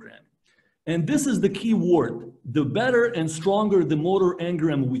given program. And this is the key word. The better and stronger the motor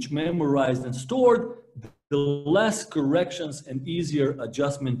engram which memorized and stored, the less corrections and easier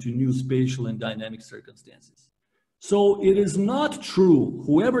adjustment to new spatial and dynamic circumstances. So it is not true,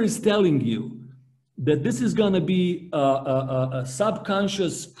 whoever is telling you that this is going to be a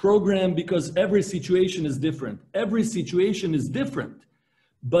subconscious program because every situation is different. Every situation is different.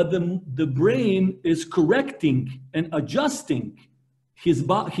 but the brain is correcting and adjusting the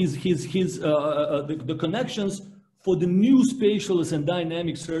connections for the new spatial and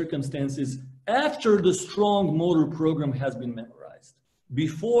dynamic circumstances after the strong motor program has been memorized.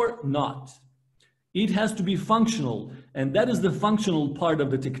 Before, not. It has to be functional, and that is the functional part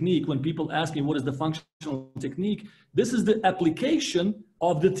of the technique. When people ask me what is the functional technique, this is the application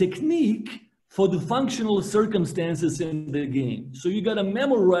of the technique for the functional circumstances in the game. So you got to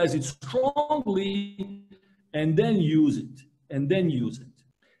memorize it strongly and then use it, and then use it.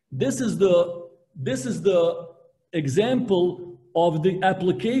 This is the example of the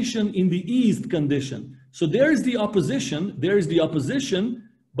application in the eased condition. So there's the opposition,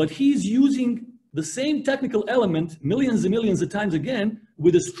 but he's using the same technical element millions and millions of times again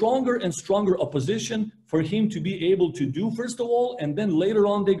with a stronger and stronger opposition for him to be able to do, first of all, and then later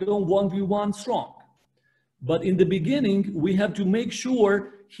on they go 1v1 strong. But in the beginning, we have to make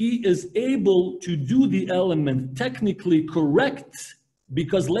sure he is able to do the element technically correct,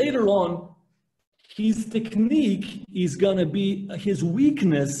 because later on, his technique is gonna be his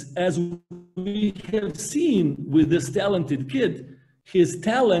weakness, as we have seen with this talented kid. His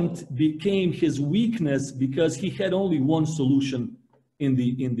talent became his weakness because he had only one solution in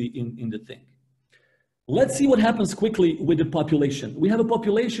the thing. Let's see what happens quickly with the population. We have a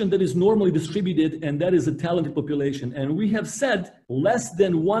population that is normally distributed, and that is a talented population. And we have said less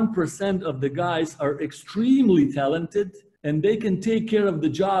than 1% of the guys are extremely talented, and they can take care of the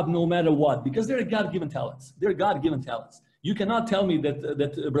job no matter what, because they're God-given talents. They're God-given talents. You cannot tell me that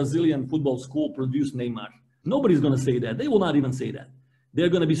a Brazilian football school produced Neymar. Nobody's going to say that. They will not even say that. They're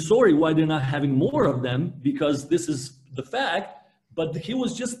going to be sorry why they're not having more of them, because this is the fact. But he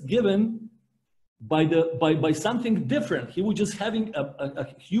was just given by something different. He was just having a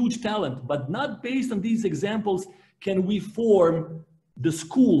huge talent, but not based on these examples can we form the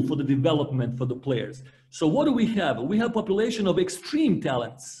school for the development for the players. So what do we have? We have a population of extreme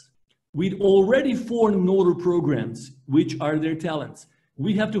talents. We'd already formed motor programs, which are their talents.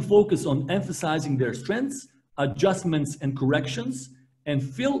 We have to focus on emphasizing their strengths, adjustments and corrections, and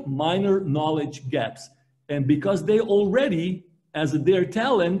fill minor knowledge gaps. And because they already, as their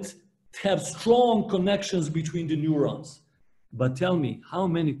talent, have strong connections between the neurons. But tell me, how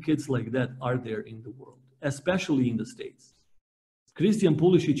many kids like that are there in the world, especially in the States? Christian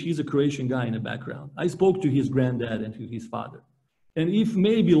Pulisic, he's a Croatian guy in the background. I spoke to his granddad and to his father. And if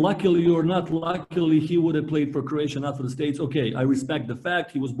maybe luckily or not luckily, he would have played for Croatia, not for the States, okay, I respect the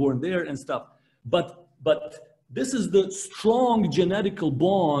fact he was born there and stuff. But this is the strong genetical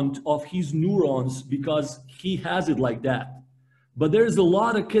bond of his neurons because he has it like that. But there's a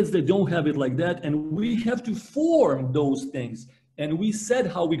lot of kids that don't have it like that, and we have to form those things. And we said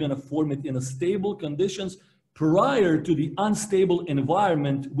how we're going to form it in a stable conditions prior to the unstable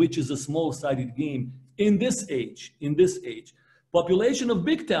environment, which is a small-sided game in this age. Population of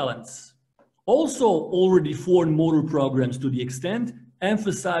big talents also already formed motor programs to the extent,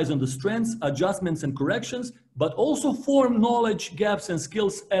 emphasize on the strengths, adjustments, and corrections, but also form knowledge gaps and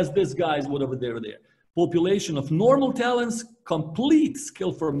skills as this guys, whatever they're there. Population of normal talents, complete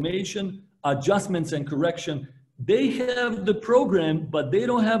skill formation, adjustments and correction. They have the program, but they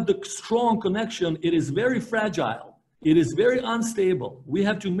don't have the strong connection. It is very fragile. It is very unstable. We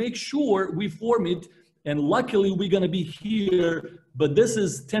have to make sure we form it, and luckily we're gonna be here, but this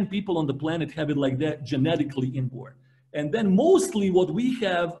is 10 people on the planet have it like that genetically inborn. And then mostly what we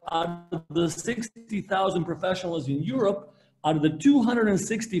have out of the 60,000 professionals in Europe, out of the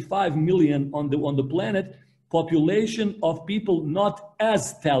 265 million on the planet, population of people not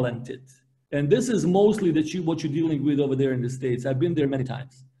as talented. And this is mostly what you're dealing with over there in the States. I've been there many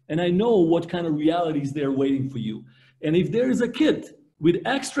times. And I know what kind of realities they're waiting for you. And if there is a kid with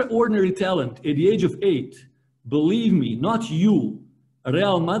extraordinary talent at the age of 8, believe me, not you,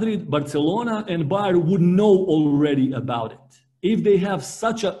 Real Madrid, Barcelona, and Bayern would know already about it. If they have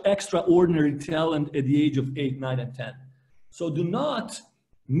such an extraordinary talent at the age of 8, 9, and 10. So do not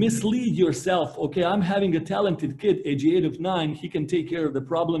mislead yourself. Okay, I'm having a talented kid at the age of 9, he can take care of the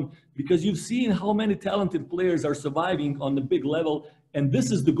problem, because you've seen how many talented players are surviving on the big level, and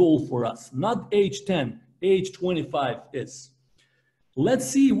this is the goal for us, not age 10, age 25 is. Let's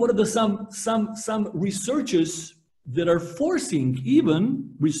see what are some researchers that are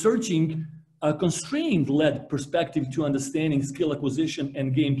researching a constraint-led perspective to understanding skill acquisition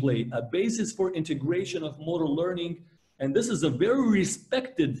and gameplay, a basis for integration of motor learning. And this is a very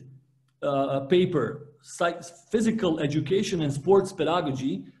respected paper, Physical Education and Sports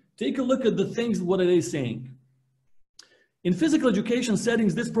Pedagogy. Take a look at the things, what are they saying? In physical education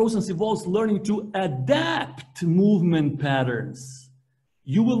settings, this process involves learning to adapt movement patterns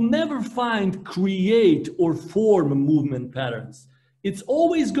You will never find create or form movement patterns. It's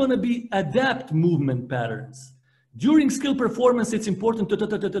always going to be adapt movement patterns. During skill performance, it's important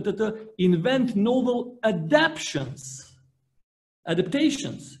to invent novel adaptations.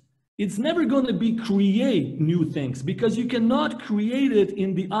 It's never going to be create new things because you cannot create it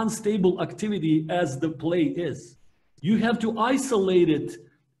in the unstable activity as the play is. You have to isolate it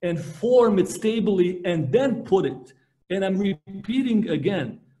and form it stably and then put it. And I'm repeating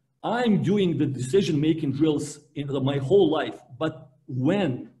again, I'm doing the decision-making drills in my whole life, but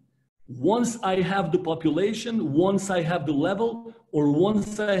once I have the population, once I have the level, or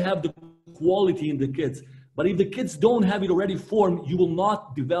once I have the quality in the kids. But if the kids don't have it already formed, you will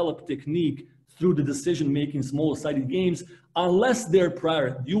not develop technique through the decision-making small-sided games unless they're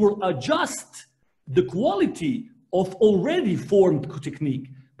prior. You will adjust the quality of already formed technique,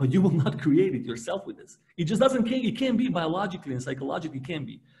 but you will not create it yourself with this. It just it can't be biologically and psychologically, it can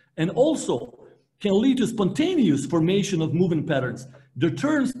be. And also can lead to spontaneous formation of movement patterns. The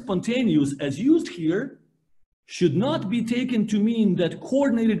term spontaneous, as used here, should not be taken to mean that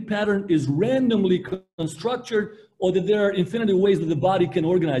coordinated pattern is randomly constructed or that there are infinity ways that the body can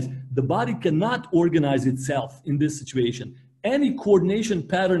organize. The body cannot organize itself in this situation. Any coordination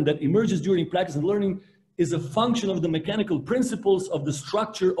pattern that emerges during practice and learning is a function of the mechanical principles of the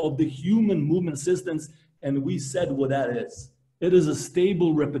structure of the human movement systems, and we said what that is. It is a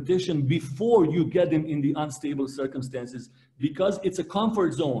stable repetition before you get them in the unstable circumstances because it's a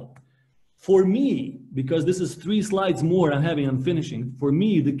comfort zone. For me, because this is 3 slides more I'm finishing, for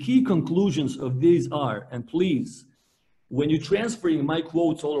me, the key conclusions of these are, and please, when you're transferring my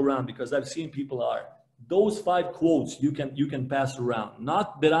quotes all around, because I've seen people are, those 5 quotes you can pass around.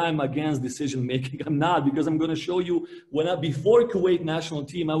 Not that I'm against decision making, I'm not, because I'm gonna show you, before Kuwait national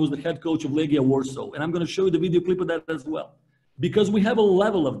team, I was the head coach of Legia Warsaw, and I'm gonna show you the video clip of that as well. Because we have a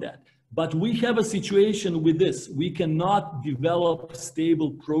level of that. But we have a situation with this. We cannot develop a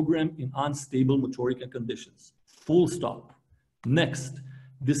stable program in unstable motoric conditions. Full stop. Next,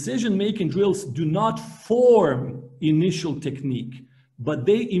 decision-making drills do not form initial technique, but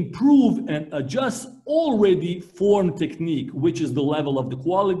they improve and adjust already formed technique, which is the level of the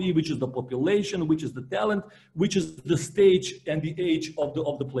quality, which is the population, which is the talent, which is the stage and the age of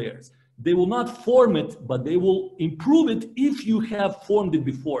the players. They will not form it, but they will improve it if you have formed it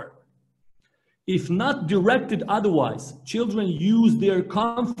before. If not directed otherwise, children use their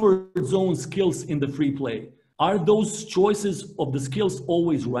comfort zone skills in the free play. Are those choices of the skills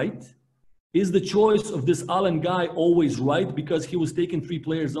always right? Is the choice of this Alan guy always right because he was taking 3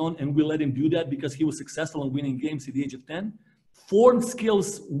 players on and we let him do that because he was successful in winning games at the age of 10? Formed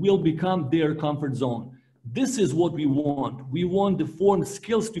skills will become their comfort zone. This is what we want. We want the formed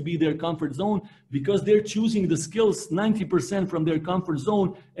skills to be their comfort zone because they're choosing the skills 90% from their comfort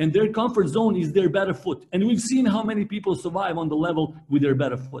zone, and their comfort zone is their better foot. And we've seen how many people survive on the level with their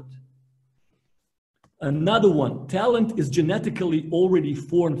better foot. Another one, talent is genetically already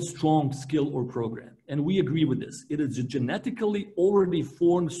formed strong skill or program. And we agree with this. It is a genetically already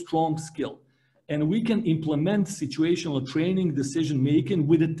formed strong skill. And we can implement situational training, decision-making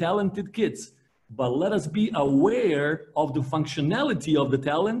with the talented kids. But let us be aware of the functionality of the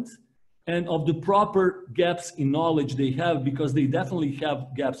talent and of the proper gaps in knowledge they have, because they definitely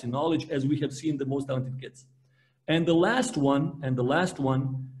have gaps in knowledge, as we have seen the most talented kids. And the last one,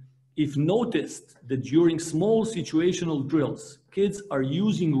 if noticed that during small situational drills, kids are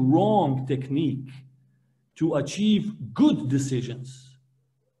using wrong technique to achieve good decisions.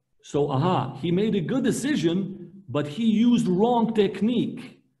 So, he made a good decision, but he used wrong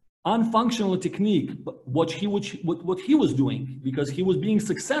technique. Unfunctional technique, what he was doing, because he was being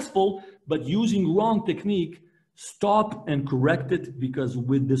successful, but using wrong technique. Stop and correct it, because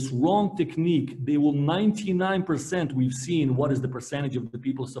with this wrong technique, they will 99%, we've seen what is the percentage of the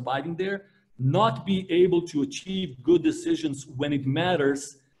people surviving there, not be able to achieve good decisions when it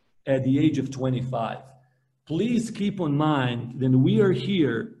matters at the age of 25. Please keep in mind that we are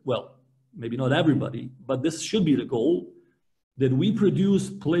here, well, maybe not everybody, but this should be the goal, that we produce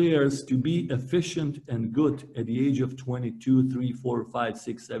players to be efficient and good at the age of 22, 3, 4, 5,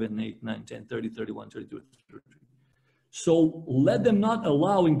 6, 7, 8, 9, 10, 30, 31, 32, 33. So let them not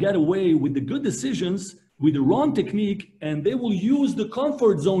allow and get away with the good decisions with the wrong technique, and they will use the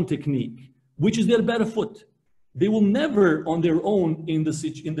comfort zone technique, which is their better foot. They will never on their own in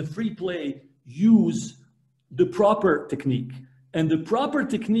the free play use the proper technique. And the proper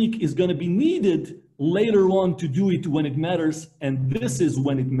technique is going to be needed later on to do it when it matters, and this is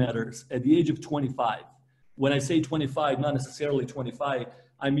when it matters, at the age of 25. When I say 25, not necessarily 25,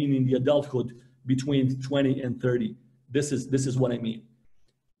 I mean in the adulthood between 20 and 30. This is what I mean.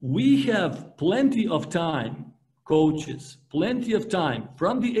 We have plenty of time, coaches, plenty of time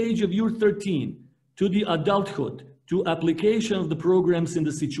from the age of you're 13 to the adulthood, to application of the programs in the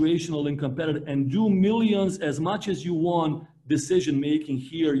situational and competitive, and do millions as much as you want decision making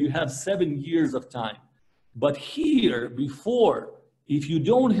here. You have 7 years of time. But here, before, if you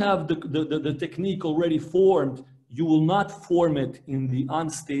don't have the technique already formed, you will not form it in the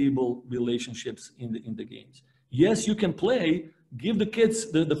unstable relationships in the games. Yes, you can play, give the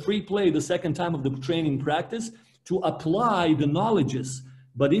kids the free play the second time of the training practice to apply the knowledges.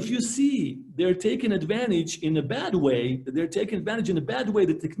 But if you see they're taking advantage in a bad way, the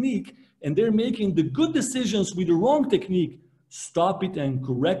technique, and they're making the good decisions with the wrong technique, stop it and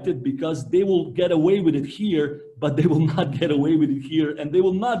correct it, because they will get away with it here, but they will not get away with it here, and they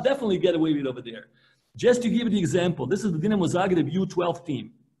will not definitely get away with it over there. Just to give you the example, this is the Dinamo Zagreb U12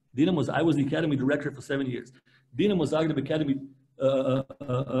 team. I was the academy director for 7 years. Dinamo Zagreb Academy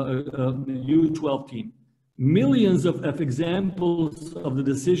U12 team. Millions of examples of the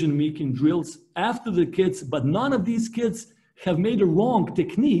decision-making drills after the kids, but none of these kids have made a wrong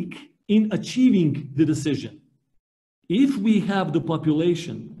technique in achieving the decision. If we have the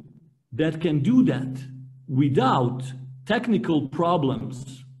population that can do that without technical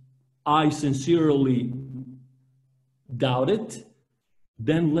problems, I sincerely doubt it,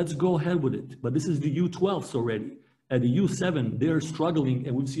 then let's go ahead with it. But this is the U12s already. At the U7, they're struggling,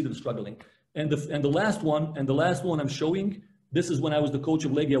 and we see them struggling. And the last one I'm showing, this is when I was the coach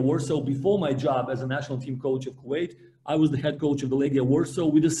of Legia Warsaw. Before my job as a national team coach of Kuwait, I was the head coach of the Legia Warsaw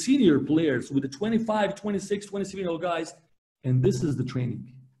with the senior players, with the 25, 26, 27-year-old guys. And this is the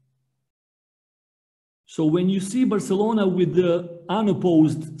training. So when you see Barcelona with the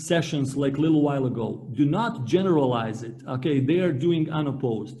unopposed sessions like a little while ago, do not generalize it. Okay, they are doing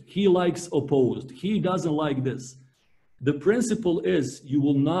unopposed. He likes opposed. He doesn't like this. The principle is you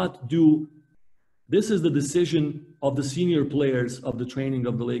will not do. This is the decision of the senior players of the training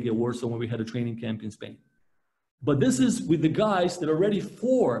of the Legia Warsaw when we had a training camp in Spain. But this is with the guys that already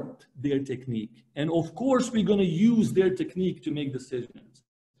formed their technique. And of course, we're going to use their technique to make decisions.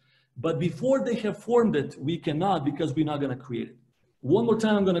 But before they have formed it, we cannot, because we're not going to create it. One more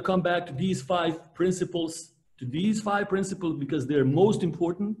time, I'm going to come back to these 5 principles, because they're most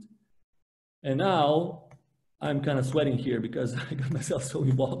important. And now I'm kind of sweating here because I got myself so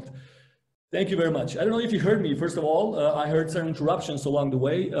involved. Thank you very much. I don't know if you heard me. First of all, I heard some interruptions along the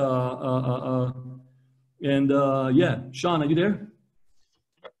way. Yeah, Sean, are you there?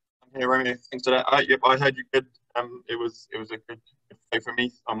 I'm here, Romeo. Thanks for that. Yep, I heard you good. It was a good play for me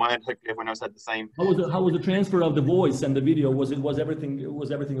on my end. Hopefully everyone else had the same. How was the transfer of the voice and the video? Was everything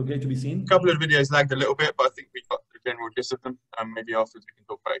okay to be seen? A couple of videos lagged a little bit, but I think we got the general gist of them. Maybe afterwards we can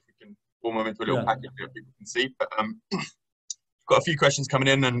talk about if we can form them into a little package that people can see. But got a few questions coming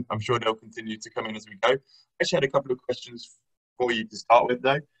in, and I'm sure they'll continue to come in as we go. I actually had a couple of questions for you to start with,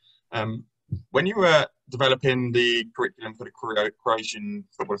 though. When you were developing the curriculum for the Croatian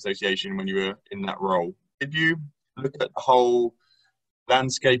Football Association, when you were in that role, did you look at the whole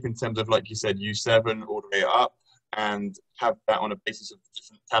landscape in terms of, like you said, U7 all the way up, and have that on a basis of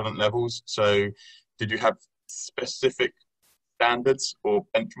different talent levels? So did you have specific standards or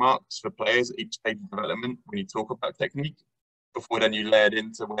benchmarks for players at each stage of development when you talk about technique, before then you layered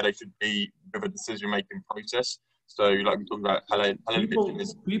into where they should be with a decision-making process? So, like we talked about,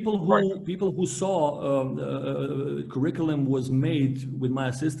 people who saw curriculum was made with my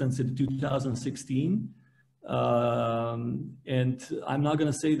assistants in 2016, and I'm not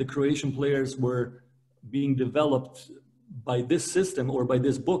going to say the Croatian players were being developed by this system or by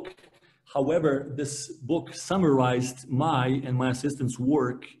this book. However, this book summarized my and my assistants'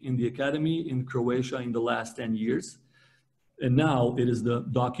 work in the academy in Croatia in the last 10 years. And now it is the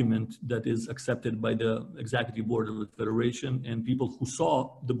document that is accepted by the executive board of the federation, and people who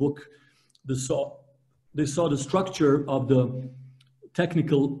saw the book, they saw the structure of the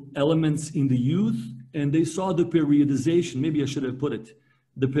technical elements in the youth, and they saw the periodization, maybe I should have put it,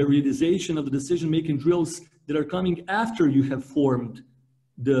 the periodization of the decision-making drills that are coming after you have formed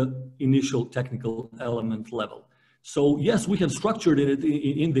the initial technical element level. So yes, we have structured it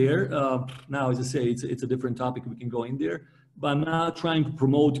in there. Now, as I say, it's a different topic, we can go in there. But I'm not trying to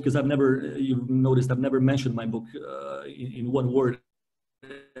promote, because you've noticed, I've never mentioned my book in one word.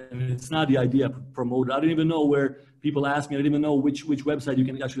 And it's not the idea to promote it. I don't even know where people ask me. I don't even know which website you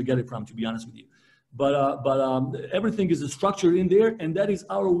can actually get it from, to be honest with you. But everything is structured in there, and that is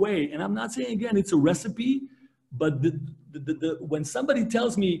our way. And I'm not saying, again, it's a recipe, but when somebody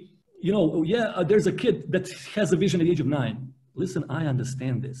tells me, there's a kid that has a vision at the age of 9. Listen, I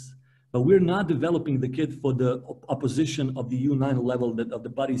understand this. but we're not developing the kid for the opposition of the U9 level of the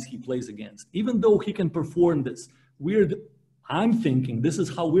buddies he plays against. Even though he can perform this, I'm thinking this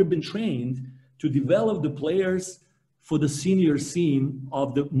is how we've been trained to develop the players for the senior scene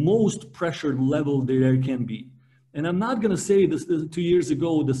of the most pressured level there can be. And I'm not going to say this 2 years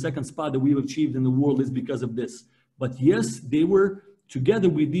ago, the second spot that we've achieved in the world is because of this. But yes, they were, together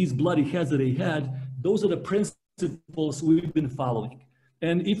with these bloody heads that they had, those are the principles we've been following.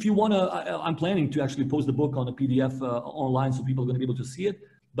 And if you want to, I'm planning to actually post the book on a PDF online so people are going to be able to see it.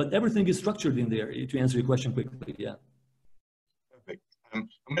 But everything is structured in there, to answer your question quickly, yeah. Perfect. And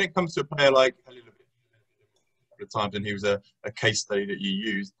when it comes to a player like Halil, the times and he was a case study that you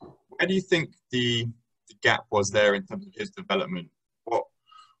used, where do you think the gap was there in terms of his development? What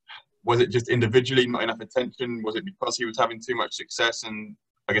was it, just individually not enough attention? Was it because he was having too much success and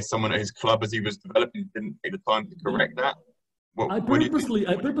I guess someone at his club as he was developing didn't take the time to correct that? I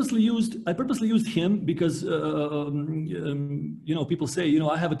purposely used him because you know, people say, you know,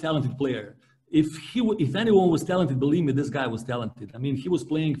 I have a talented player. If anyone was talented, believe me, this guy was talented. I mean, he was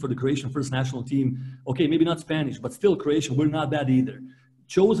playing for the Croatian first national team. Okay, maybe not Spanish, but still Croatian. We're not that either.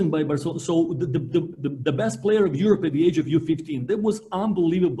 Chosen by Barcelona. So the best player of Europe at the age of U15. That was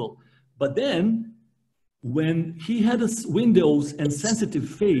unbelievable. But then when he had a Windows and sensitive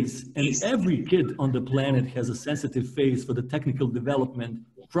face, and every kid on the planet has a sensitive face for the technical development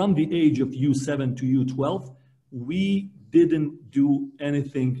from the age of U7 to U12, we didn't do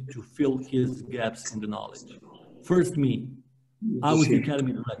anything to fill his gaps in the knowledge. First me, I was the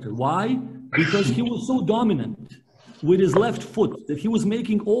academy director. Why? Because he was so dominant with his left foot that he was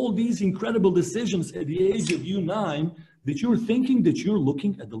making all these incredible decisions at the age of U9 that you're thinking that you're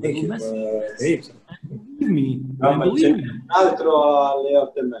looking at the little Messi. Believe me, believe me. Altro alle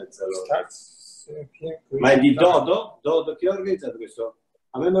 8:30 allora. Ma è di Dodo? Dodo che ha organizzato questo?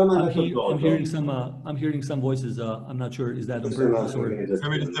 A me mi ha mandato Dodo. I'm hearing some voices. I'm not sure. Is that on purpose or? Let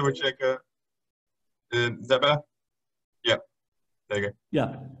me just double check. Is that better? Yeah. There you go.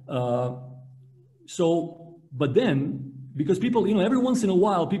 Yeah. So, but then, because people, you know, every once in a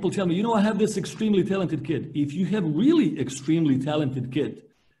while, people tell me, you know, I have this extremely talented kid. If you have really extremely talented kid,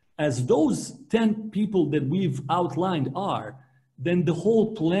 as those 10 people that we've outlined are, then the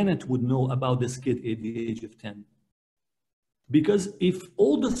whole planet would know about this kid at the age of 10. Because if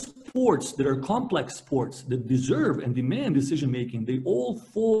all the sports that are complex sports that deserve and demand decision-making, they all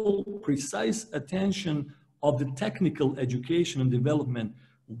fall precise attention of the technical education and development,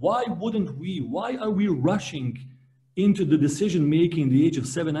 why are we rushing into the decision-making at the age of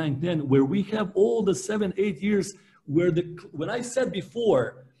 7, 9, 10, where we have all the 7, 8 years where when I said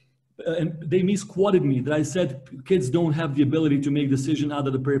before, and they misquoted me, that I said kids don't have the ability to make decisions out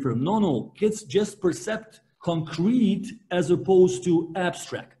of the peripheral. No, kids just percept concrete as opposed to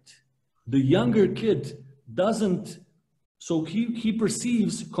abstract. The younger kid doesn't, so he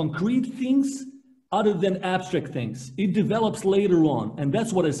perceives concrete things other than abstract things. It develops later on, and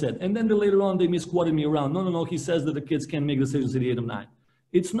that's what I said. And then later on, they misquoted me around. No, he says that the kids can make decisions at the age of 9.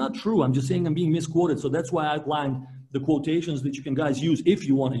 It's not true. I'm just saying I'm being misquoted. So that's why I outlined the quotations that you can guys use if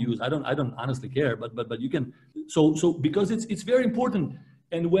you want to use. I don't honestly care, but you can. So because it's very important.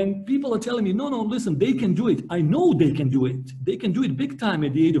 And when people are telling me, no, listen, they can do it. I know they can do it. They can do it big time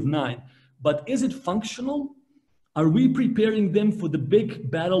at the age of 9. But is it functional? Are we preparing them for the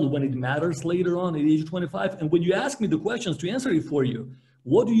big battle when it matters later on at the age of 25? And when you ask me the questions to answer it for you,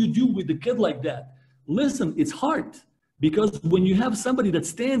 what do you do with a kid like that? Listen, it's hard. Because when you have somebody that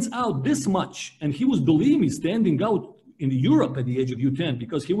stands out this much, and he was, believe me, standing out in the Europe at the age of U10,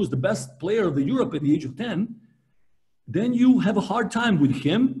 because he was the best player of the Europe at the age of 10, then you have a hard time with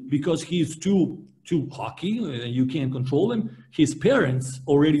him because he's too cocky, you can't control him. His parents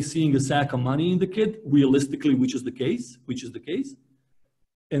already seeing a sack of money in the kid, realistically, which is the case.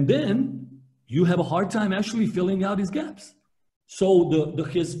 And then you have a hard time actually filling out his gaps. So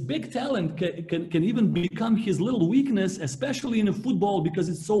his big talent can even become his little weakness, especially in a football, because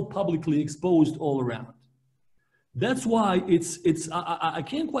it's so publicly exposed all around. That's why I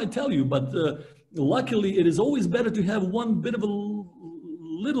can't quite tell you, but luckily it is always better to have one bit of a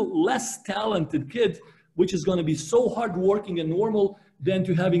little less talented kid, which is going to be so hardworking and normal, than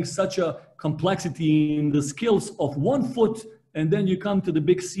to having such a complexity in the skills of 1 foot. And then you come to the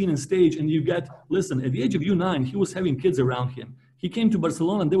big scene and stage and you get, listen, at the age of U9, he was having kids around him. He came to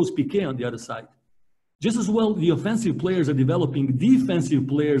Barcelona and there was Piqué on the other side. Just as well, the offensive players are developing, defensive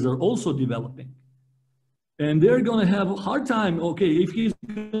players are also developing. And they're going to have a hard time. Okay, if he's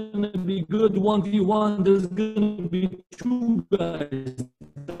going to be good 1v1, there's going to be 2 guys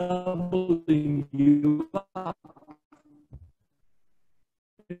doubling you up.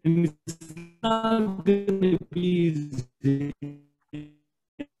 And it's not going to be easy.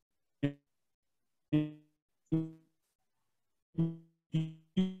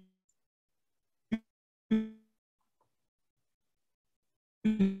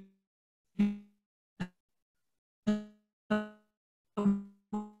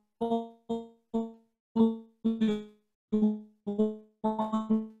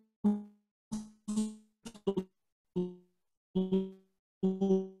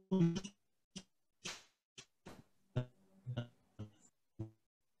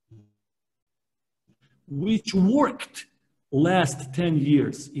 Which worked last 10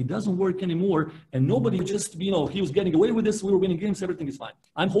 years. It doesn't work anymore, and nobody just, he was getting away with this, we were winning games, everything is fine.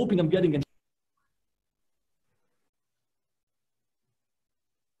 I'm hoping I'm getting an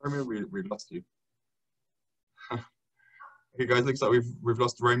Romeo, we lost you. Okay, guys, looks like we've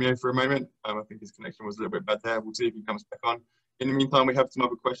lost Romeo for a moment. I think his connection was a little bit bad there. We'll see if he comes back on. In the meantime, we have some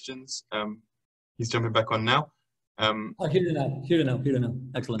other questions. He's jumping back on now. Oh, here you now.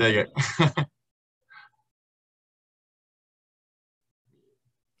 Excellent. There you go.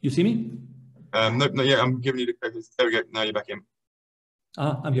 You see me? No, yeah, I'm giving you the questions. There we go. Now you're back in.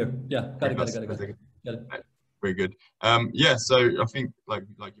 I'm here. Yeah, got it. Very good. Yeah, so I think, like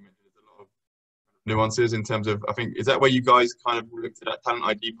you mentioned, there's a lot of nuances in terms of, I think, is that where you guys kind of looked at that talent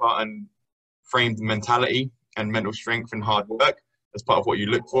ID part and framed mentality and mental strength and hard work as part of what you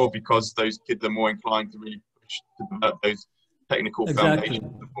look for, because those kids are more inclined to really push to develop those technical foundations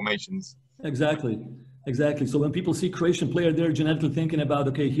and formations? Exactly. So when people see Croatian player, they're genetically thinking about,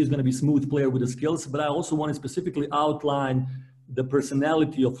 okay, he's going to be smooth player with the skills, but I also want to specifically outline the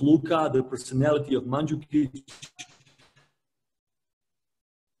personality of Luka, the personality of Mandzukic,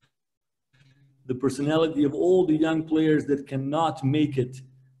 the personality of all the young players that cannot make it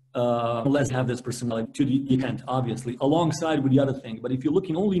unless have this personality to the end, obviously, alongside with the other thing. But if you're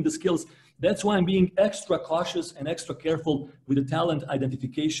looking only in the skills, that's why I'm being extra cautious and extra careful with the talent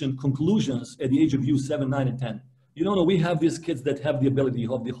identification conclusions at the age of 7, 9, and 10. You know, we have these kids that have the ability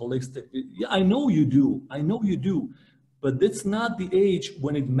of the holistic. Yeah, I know you do. But that's not the age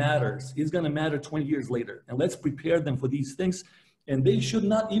when it matters. It's going to matter 20 years later. And let's prepare them for these things. And they should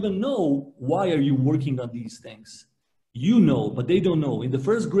not even know, why are you working on these things? You know, but they don't know. In the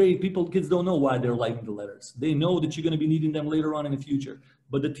first grade, kids don't know why they're liking the letters. They know that you're going to be needing them later on in the future.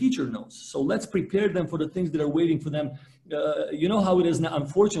 But the teacher knows. So let's prepare them for the things that are waiting for them. You know how it is now.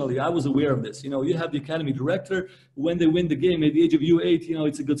 Unfortunately, I was aware of this. You know, you have the academy director. When they win the game at the age of 8, you know,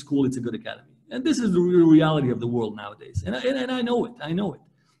 it's a good school, it's a good academy. And this is the real reality of the world nowadays. And I know it.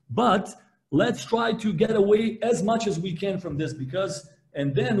 But let's try to get away as much as we can from this,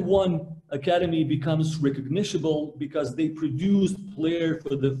 and then one academy becomes recognizable because they produced player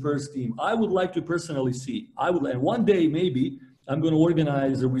for the first team. I would like to personally see, and one day maybe I'm going to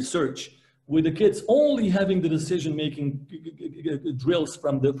organize a research with the kids only having the decision-making drills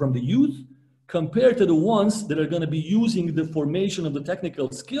from the youth compared to the ones that are going to be using the formation of the technical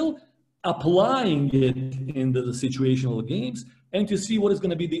skill, applying it in the situational games, and to see what is going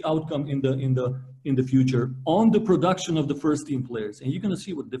to be the outcome in the future on the production of the first team players. And you're going to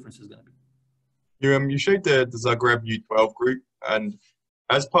see what the difference is going to be. You showed the Zagreb U12 group, and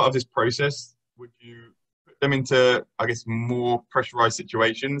as part of this process, would you put them into, I guess, more pressurized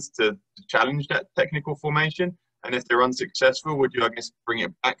situations to challenge that technical formation? And if they're unsuccessful, would you, I guess, bring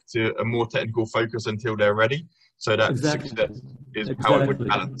it back to a more technical focus until they're ready? So that success is how it would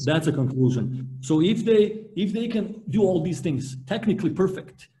balance. That's a conclusion. So if they can do all these things, technically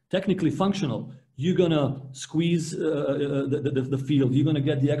perfect, technically functional, you're gonna squeeze the field. You're gonna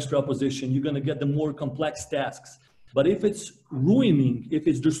get the extra position. You're gonna get the more complex tasks. But if it's ruining, if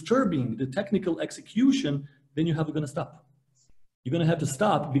it's disturbing the technical execution, then you're gonna stop. You're gonna have to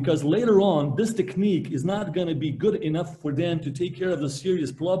stop, because later on, this technique is not gonna be good enough for them to take care of the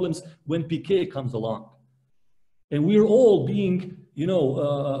serious problems when PK comes along. And we're all being,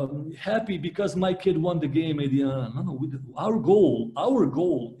 happy because my kid won the game. Our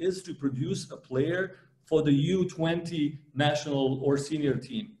goal is to produce a player for the U20 national or senior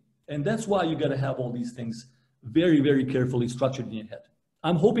team. And that's why you got to have all these things very, very carefully structured in your head.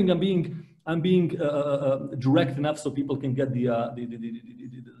 I'm hoping I'm being direct enough so people can get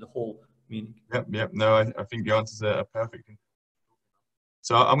the whole meaning. Yep. No, I think the answers are perfect.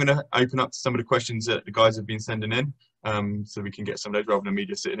 So I'm going to open up to some of the questions that the guys have been sending in, so we can get some of those rather than me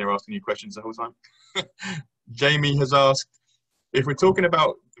just sitting there asking you questions the whole time. Jamie has asked, if we're talking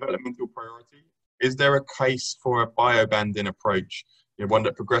about developmental priority, is there a case for a bio-banding approach, one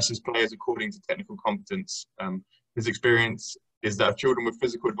that progresses players according to technical competence? His experience is that children with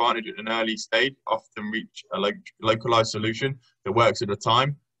physical advantage at an early stage often reach a localized solution that works at a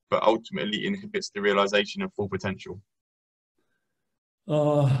time, but ultimately inhibits the realization of full potential?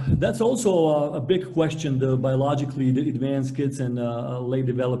 That's also a big question, the biologically advanced kids and late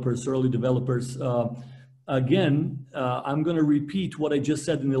developers, early developers. Again, I'm going to repeat what I just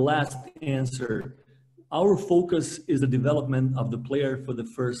said in the last answer. Our focus is the development of the player for the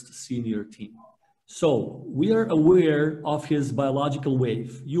first senior team. So we are aware of his biological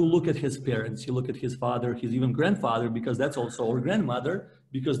wave. You look at his parents, you look at his father, his even grandfather, because that's also our grandmother,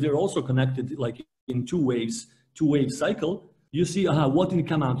 because they're also connected like in two-wave cycle. You see what did it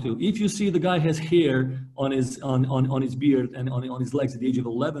come out to. If you see the guy has hair on his beard and on his legs at the age of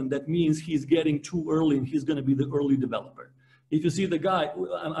 11, that means he's getting too early and he's going to be the early developer. If you see the guy,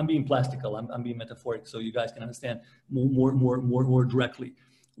 I'm being plastical, I'm being metaphoric, so you guys can understand more directly.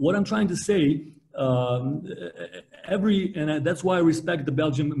 What I'm trying to say, and that's why I respect the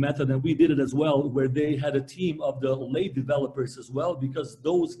Belgian method, and we did it as well, where they had a team of the late developers as well, because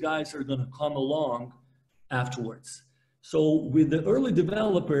those guys are going to come along afterwards. So with the early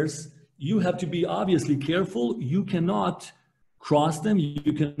developers, you have to be obviously careful. You cannot cross them.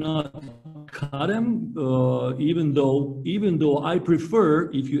 You cannot cut them. Even though I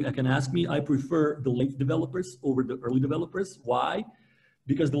prefer, if you can ask me, I prefer the late developers over the early developers. Why?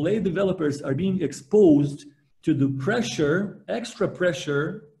 Because the late developers are being exposed to the pressure, extra pressure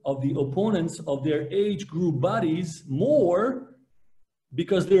of the opponents of their age group buddies more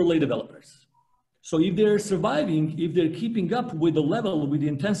because they're late developers. So if they're surviving, if they're keeping up with the level, with the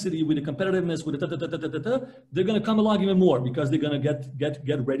intensity, with the competitiveness, with the they're going to come along even more because they're going to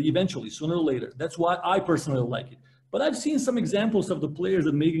get ready eventually, sooner or later. That's why I personally like it. But I've seen some examples of the players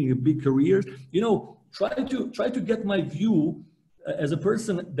that are making a big career. You know, try to get my view as a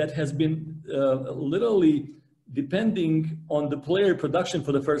person that has been literally depending on the player production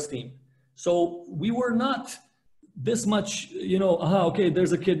for the first team. So we were not this much, you know, okay,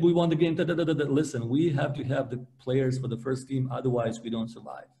 there's a kid, we won the game, Listen, we have to have the players for the first team, otherwise we don't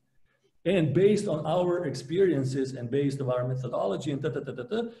survive. And based on our experiences and based on our methodology and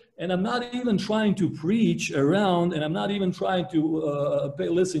and I'm not even trying to preach around, and I'm not even trying to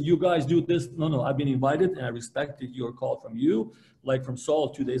listen, you guys do this. No, I've been invited and I respected your call from you, like from Saul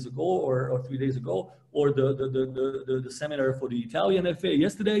 2 days ago or 3 days ago, or the seminar for the Italian FA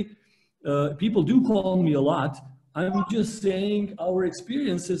yesterday. People do call me a lot. I'm just saying our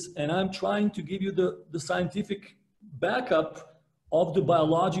experiences, and I'm trying to give you the scientific backup of the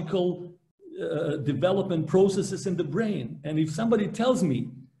biological development processes in the brain. And if somebody tells me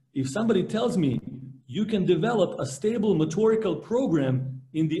you can develop a stable motorical program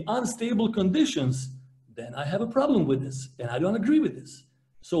in the unstable conditions, then I have a problem with this, and I don't agree with this.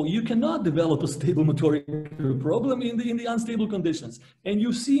 So you cannot develop a stable motorical program in the unstable conditions. And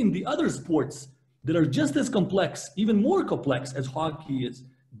you see in the other sports that are just as complex, even more complex as hockey is,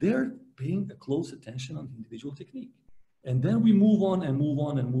 they're paying a close attention on the individual technique. And then we move on and move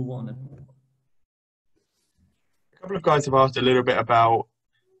on and move on and move on. A couple of guys have asked a little bit about,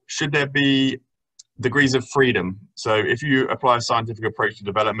 should there be degrees of freedom? So if you apply a scientific approach to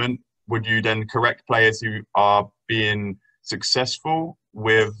development, would you then correct players who are being successful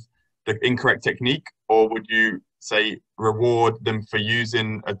with the incorrect technique, or would you say reward them for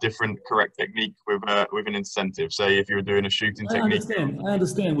using a different correct technique with an incentive? Say if you were doing a shooting technique. I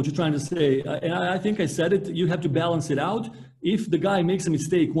understand what you're trying to say. I think I said it. You have to balance it out. If the guy makes a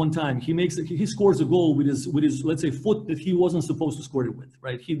mistake one time, he scores a goal with his let's say foot that he wasn't supposed to score it with,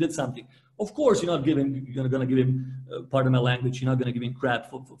 right? He did something. Of course, you're gonna give him, pardon my language, you're not gonna give him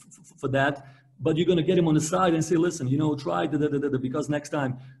crap for that. But you're going to get him on the side and say, listen, you know, try because next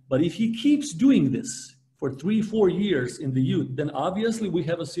time. But if he keeps doing this for 3-4 years in the youth, then obviously we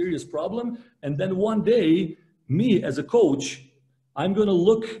have a serious problem. And then one day, me as a coach, I'm going to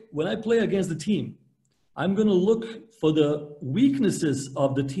look, when I play against the team, I'm going to look for the weaknesses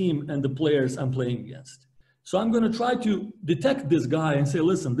of the team and the players I'm playing against. So I'm going to try to detect this guy and say,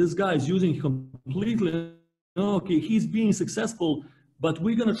 listen, this guy is using completely, okay, he's being successful, but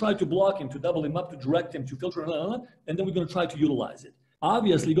we're going to try to block him, to double him up, to direct him, to filter, and then we're going to try to utilize it.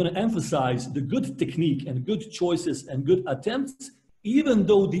 Obviously, you're going to emphasize the good technique and good choices and good attempts, even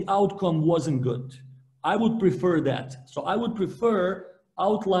though the outcome wasn't good. I would prefer that. So I would prefer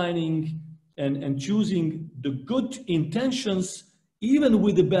outlining and choosing the good intentions, even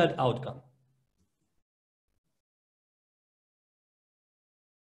with the bad outcome.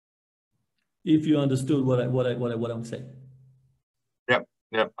 If you understood what I'm saying.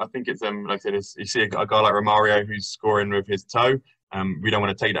 Yeah, I think it's like I said, you see a guy like Romeo who's scoring with his toe. We don't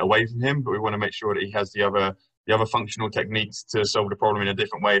want to take that away from him, but we want to make sure that he has the other the other functional techniques to solve the problem in a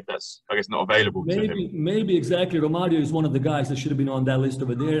different way if that's, I guess, not available to him. Maybe exactly. Romeo is one of the guys that should have been on that list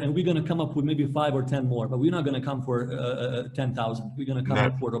over there, and we're going to come up with maybe 5 or 10 more, but we're not going to come for 10,000. We're going to come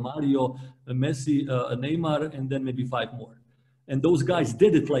up for Romeo, Messi, Neymar, and then maybe 5 more. And those guys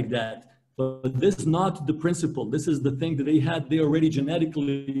did it like that. But this is not the principle. This is the thing that they already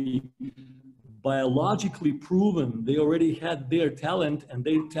genetically, biologically proven. They already had their talent, and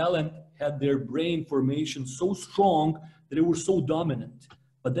their talent had their brain formation so strong that they were so dominant.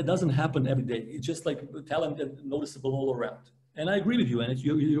 But that doesn't happen every day. It's just like talent that's noticeable all around. And I agree with you, and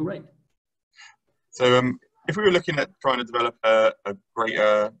you're right. So if we were looking at trying to develop a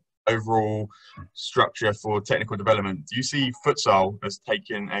greater overall structure for technical development, do you see futsal as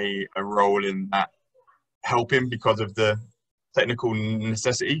taking a role in that helping because of the technical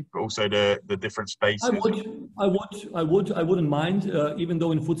necessity, but also the different spaces? I wouldn't mind, even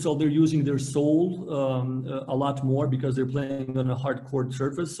though in futsal they're using their soul a lot more because they're playing on a hard court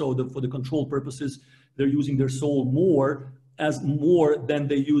surface. So for the control purposes, they're using their soul more than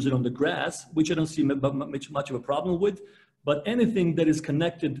they use it on the grass, which I don't see much of a problem with. But anything that is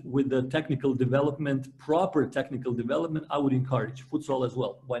connected with the technical development, proper technical development, I would encourage futsal as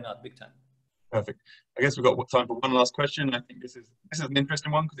well. Why not? Big time. Perfect. I guess we've got time for one last question. I think this is an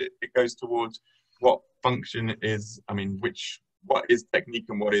interesting one because it goes towards what function is, what is technique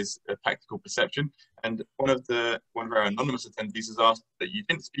and what is a tactical perception. And one of our anonymous attendees has asked that you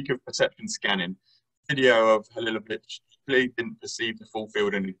didn't speak of perception scanning. Video of Halilovic clearly didn't perceive the full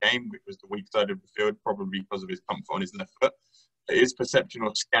field in the game, which was the weak side of the field, probably because of his comfort on his left foot. Is perception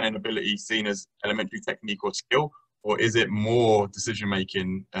or scanning ability seen as elementary technique or skill, or is it more decision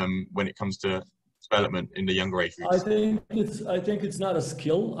making when it comes to development in the younger age groups? I think it's not a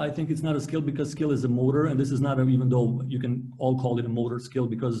skill. I think it's not a skill because skill is a motor, and this is not even though you can all call it a motor skill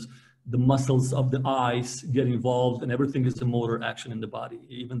because the muscles of the eyes get involved and everything is a motor action in the body,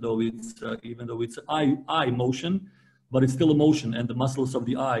 even though it's eye motion, but it's still a motion, and the muscles of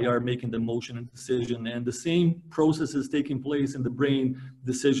the eye are making the motion and decision, and the same process is taking place in the brain,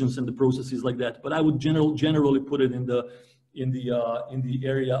 decisions and the processes like that. But I would generally put it in the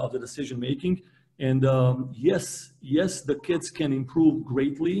area of the decision making. And yes, the kids can improve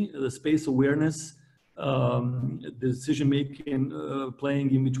greatly the space awareness, the decision making,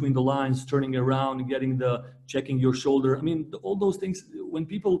 playing in between the lines, turning around, checking your shoulder. I mean, all those things. When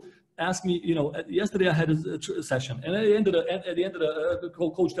people ask me, yesterday I had a session, and at the end of the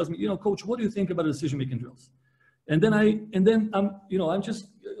coach tells me, coach, what do you think about decision making drills? And then I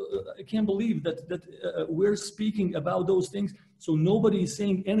can't believe that we're speaking about those things. So nobody is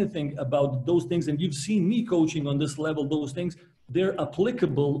saying anything about those things. And you've seen me coaching on this level, those things, they're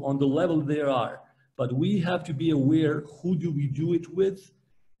applicable on the level they are. But we have to be aware, who do we do it with?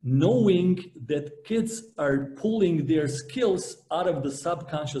 Knowing that kids are pulling their skills out of the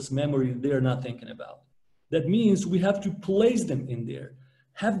subconscious memory they're not thinking about. That means we have to place them in there.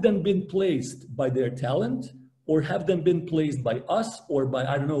 Have them been placed by their talent, or have them been placed by us or by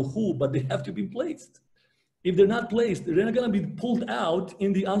I don't know who, but they have to be placed. If they're not placed, they're not going to be pulled out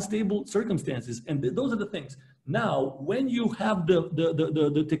in the unstable circumstances. And those are the things. Now, when you have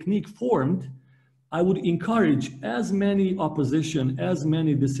the technique formed, I would encourage as many opposition, as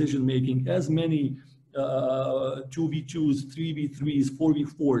many decision making, as many 2v2s, 3v3s,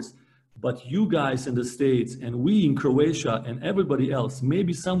 4v4s. But you guys in the States and we in Croatia and everybody else,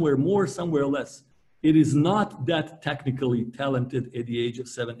 maybe somewhere more, somewhere less, it is not that technically talented at the age of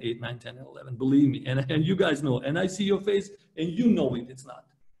 7, 8, 9, 10, and 11. Believe me, and you guys know, and I see your face and you know it's not.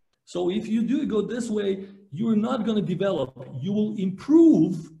 So if you do go this way, you're not going to develop. You will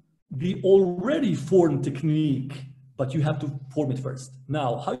improve the already formed technique, but you have to form it first.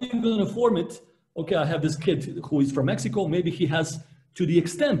 Now, how are you going to form it? Okay, I have this kid who is from Mexico. Maybe he has, to the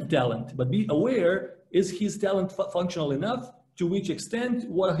extent, talent, but be aware, is his talent functional enough? To which extent,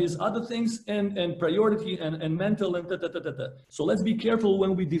 what are his other things, and priority and mental and So let's be careful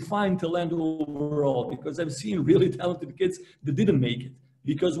when we define talent overall, because I've seen really talented kids that didn't make it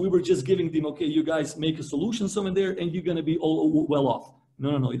because we were just giving them, okay, you guys make a solution somewhere there and you're going to be all well off.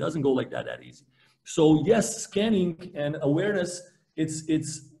 No, it doesn't go like that easy. So yes, scanning and awareness,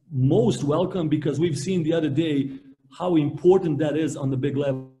 it's most welcome because we've seen the other day how important that is on the big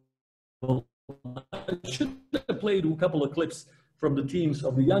level. I should have played a couple of clips from the teams,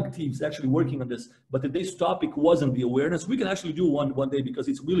 of the young teams actually working on this, but today's topic wasn't the awareness. We can actually do one day because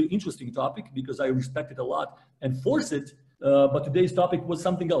it's a really interesting topic because I respect it a lot and force it, but today's topic was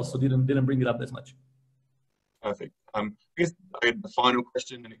something else, so didn't bring it up as much. Perfect. I guess the final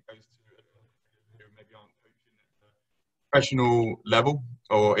question, and it goes to maybe on coaching at the professional level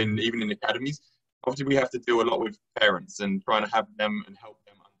or even in academies. obviously we have to deal a lot with parents and trying to have them and help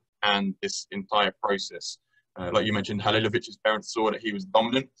them understand this entire process. Like you mentioned, Halilovic's parents saw that he was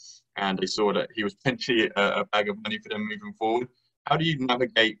dominant and they saw that he was potentially a bag of money for them moving forward. How do you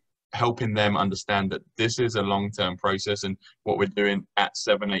navigate helping them understand that this is a long-term process and what we're doing at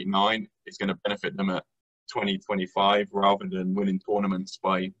 7, 8, 9 is going to benefit them at 20, 25 rather than winning tournaments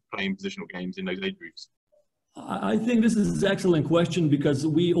by playing positional games in those age groups? I think this is an excellent question because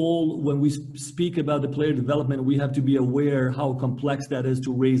we all, when we speak about the player development, we have to be aware how complex that is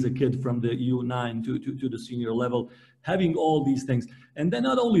to raise a kid from the U9 to the senior level, having all these things. And then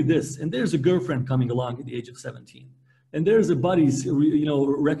not only this, and there's a girlfriend coming along at the age of 17. And there's a buddies, you know,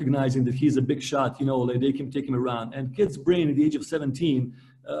 recognizing that he's a big shot, you know, like they can take him around. And kid's brain at the age of 17,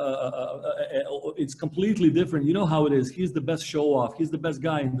 it's completely different. You know how it is. He's the best show off. He's the best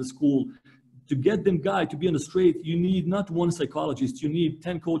guy in the school. To get them guy to be on the straight, you need not one psychologist, you need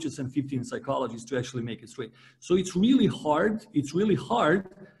 10 coaches and 15 psychologists to actually make it straight. So it's really hard. It's really hard.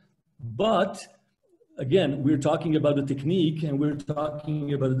 But again, we're talking about the technique and we're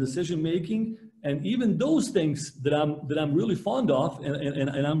talking about the decision making. And even those things that I'm really fond of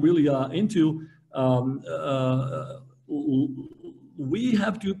and I'm really into, we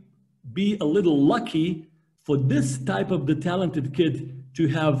have to be a little lucky for this type of the talented kid to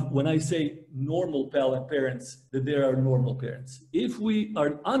have, when I say normal parents, that there are normal parents. If we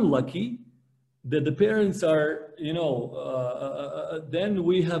are unlucky, that the parents are, you know, then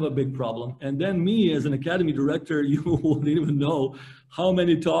we have a big problem. And then me as an academy director, you wouldn't even know how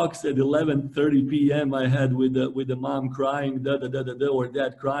many talks at 11:30 p.m. I had with the mom crying, or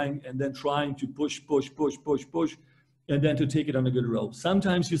dad crying, and then trying to push, and then to take it on a good road.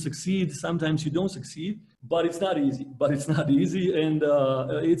 Sometimes you succeed, sometimes you don't succeed, but it's not easy. And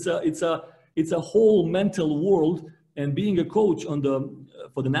it's a whole mental world. And being a coach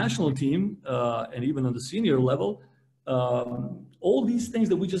for the national team and even on the senior level, all these things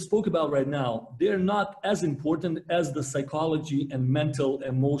that we just spoke about right now, they're not as important as the psychology and mental,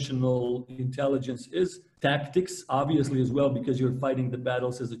 emotional intelligence is. Tactics, obviously, as well, because you're fighting the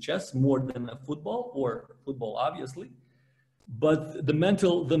battles as a chess more than a football, or football, obviously. But the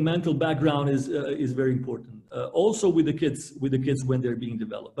mental background is very important. Also with the kids when they're being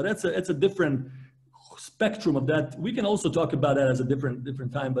developed. But it's a different spectrum of that. We can also talk about that as a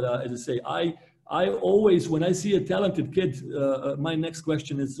different time. But as I say, I always, when I see a talented kid, my next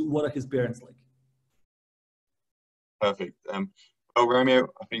question is, what are his parents like? Perfect. Well, Romeo,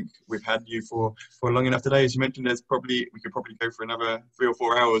 I think we've had you for long enough today. As you mentioned, we could probably go for another 3 or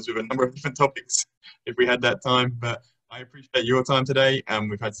 4 hours with a number of different topics if we had that time. But I appreciate your time today, and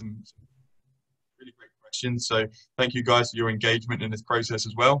we've had some really great questions. So thank you guys for your engagement in this process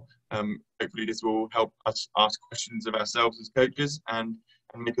as well. Hopefully this will help us ask questions of ourselves as coaches and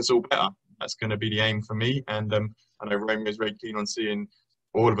make us all better. That's going to be the aim for me. And I know Romeo is very keen on seeing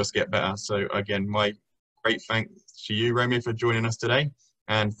all of us get better. So again, my great thanks to you, Romeo, for joining us today.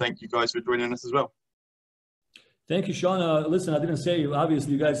 And thank you guys for joining us as well. Thank you, Sean. Listen, I didn't say,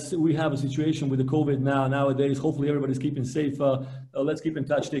 obviously, you guys, we have a situation with the COVID nowadays. Hopefully everybody's keeping safe. Let's keep in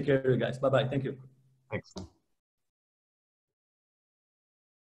touch. Take care, guys. Bye-bye. Thank you. Thanks.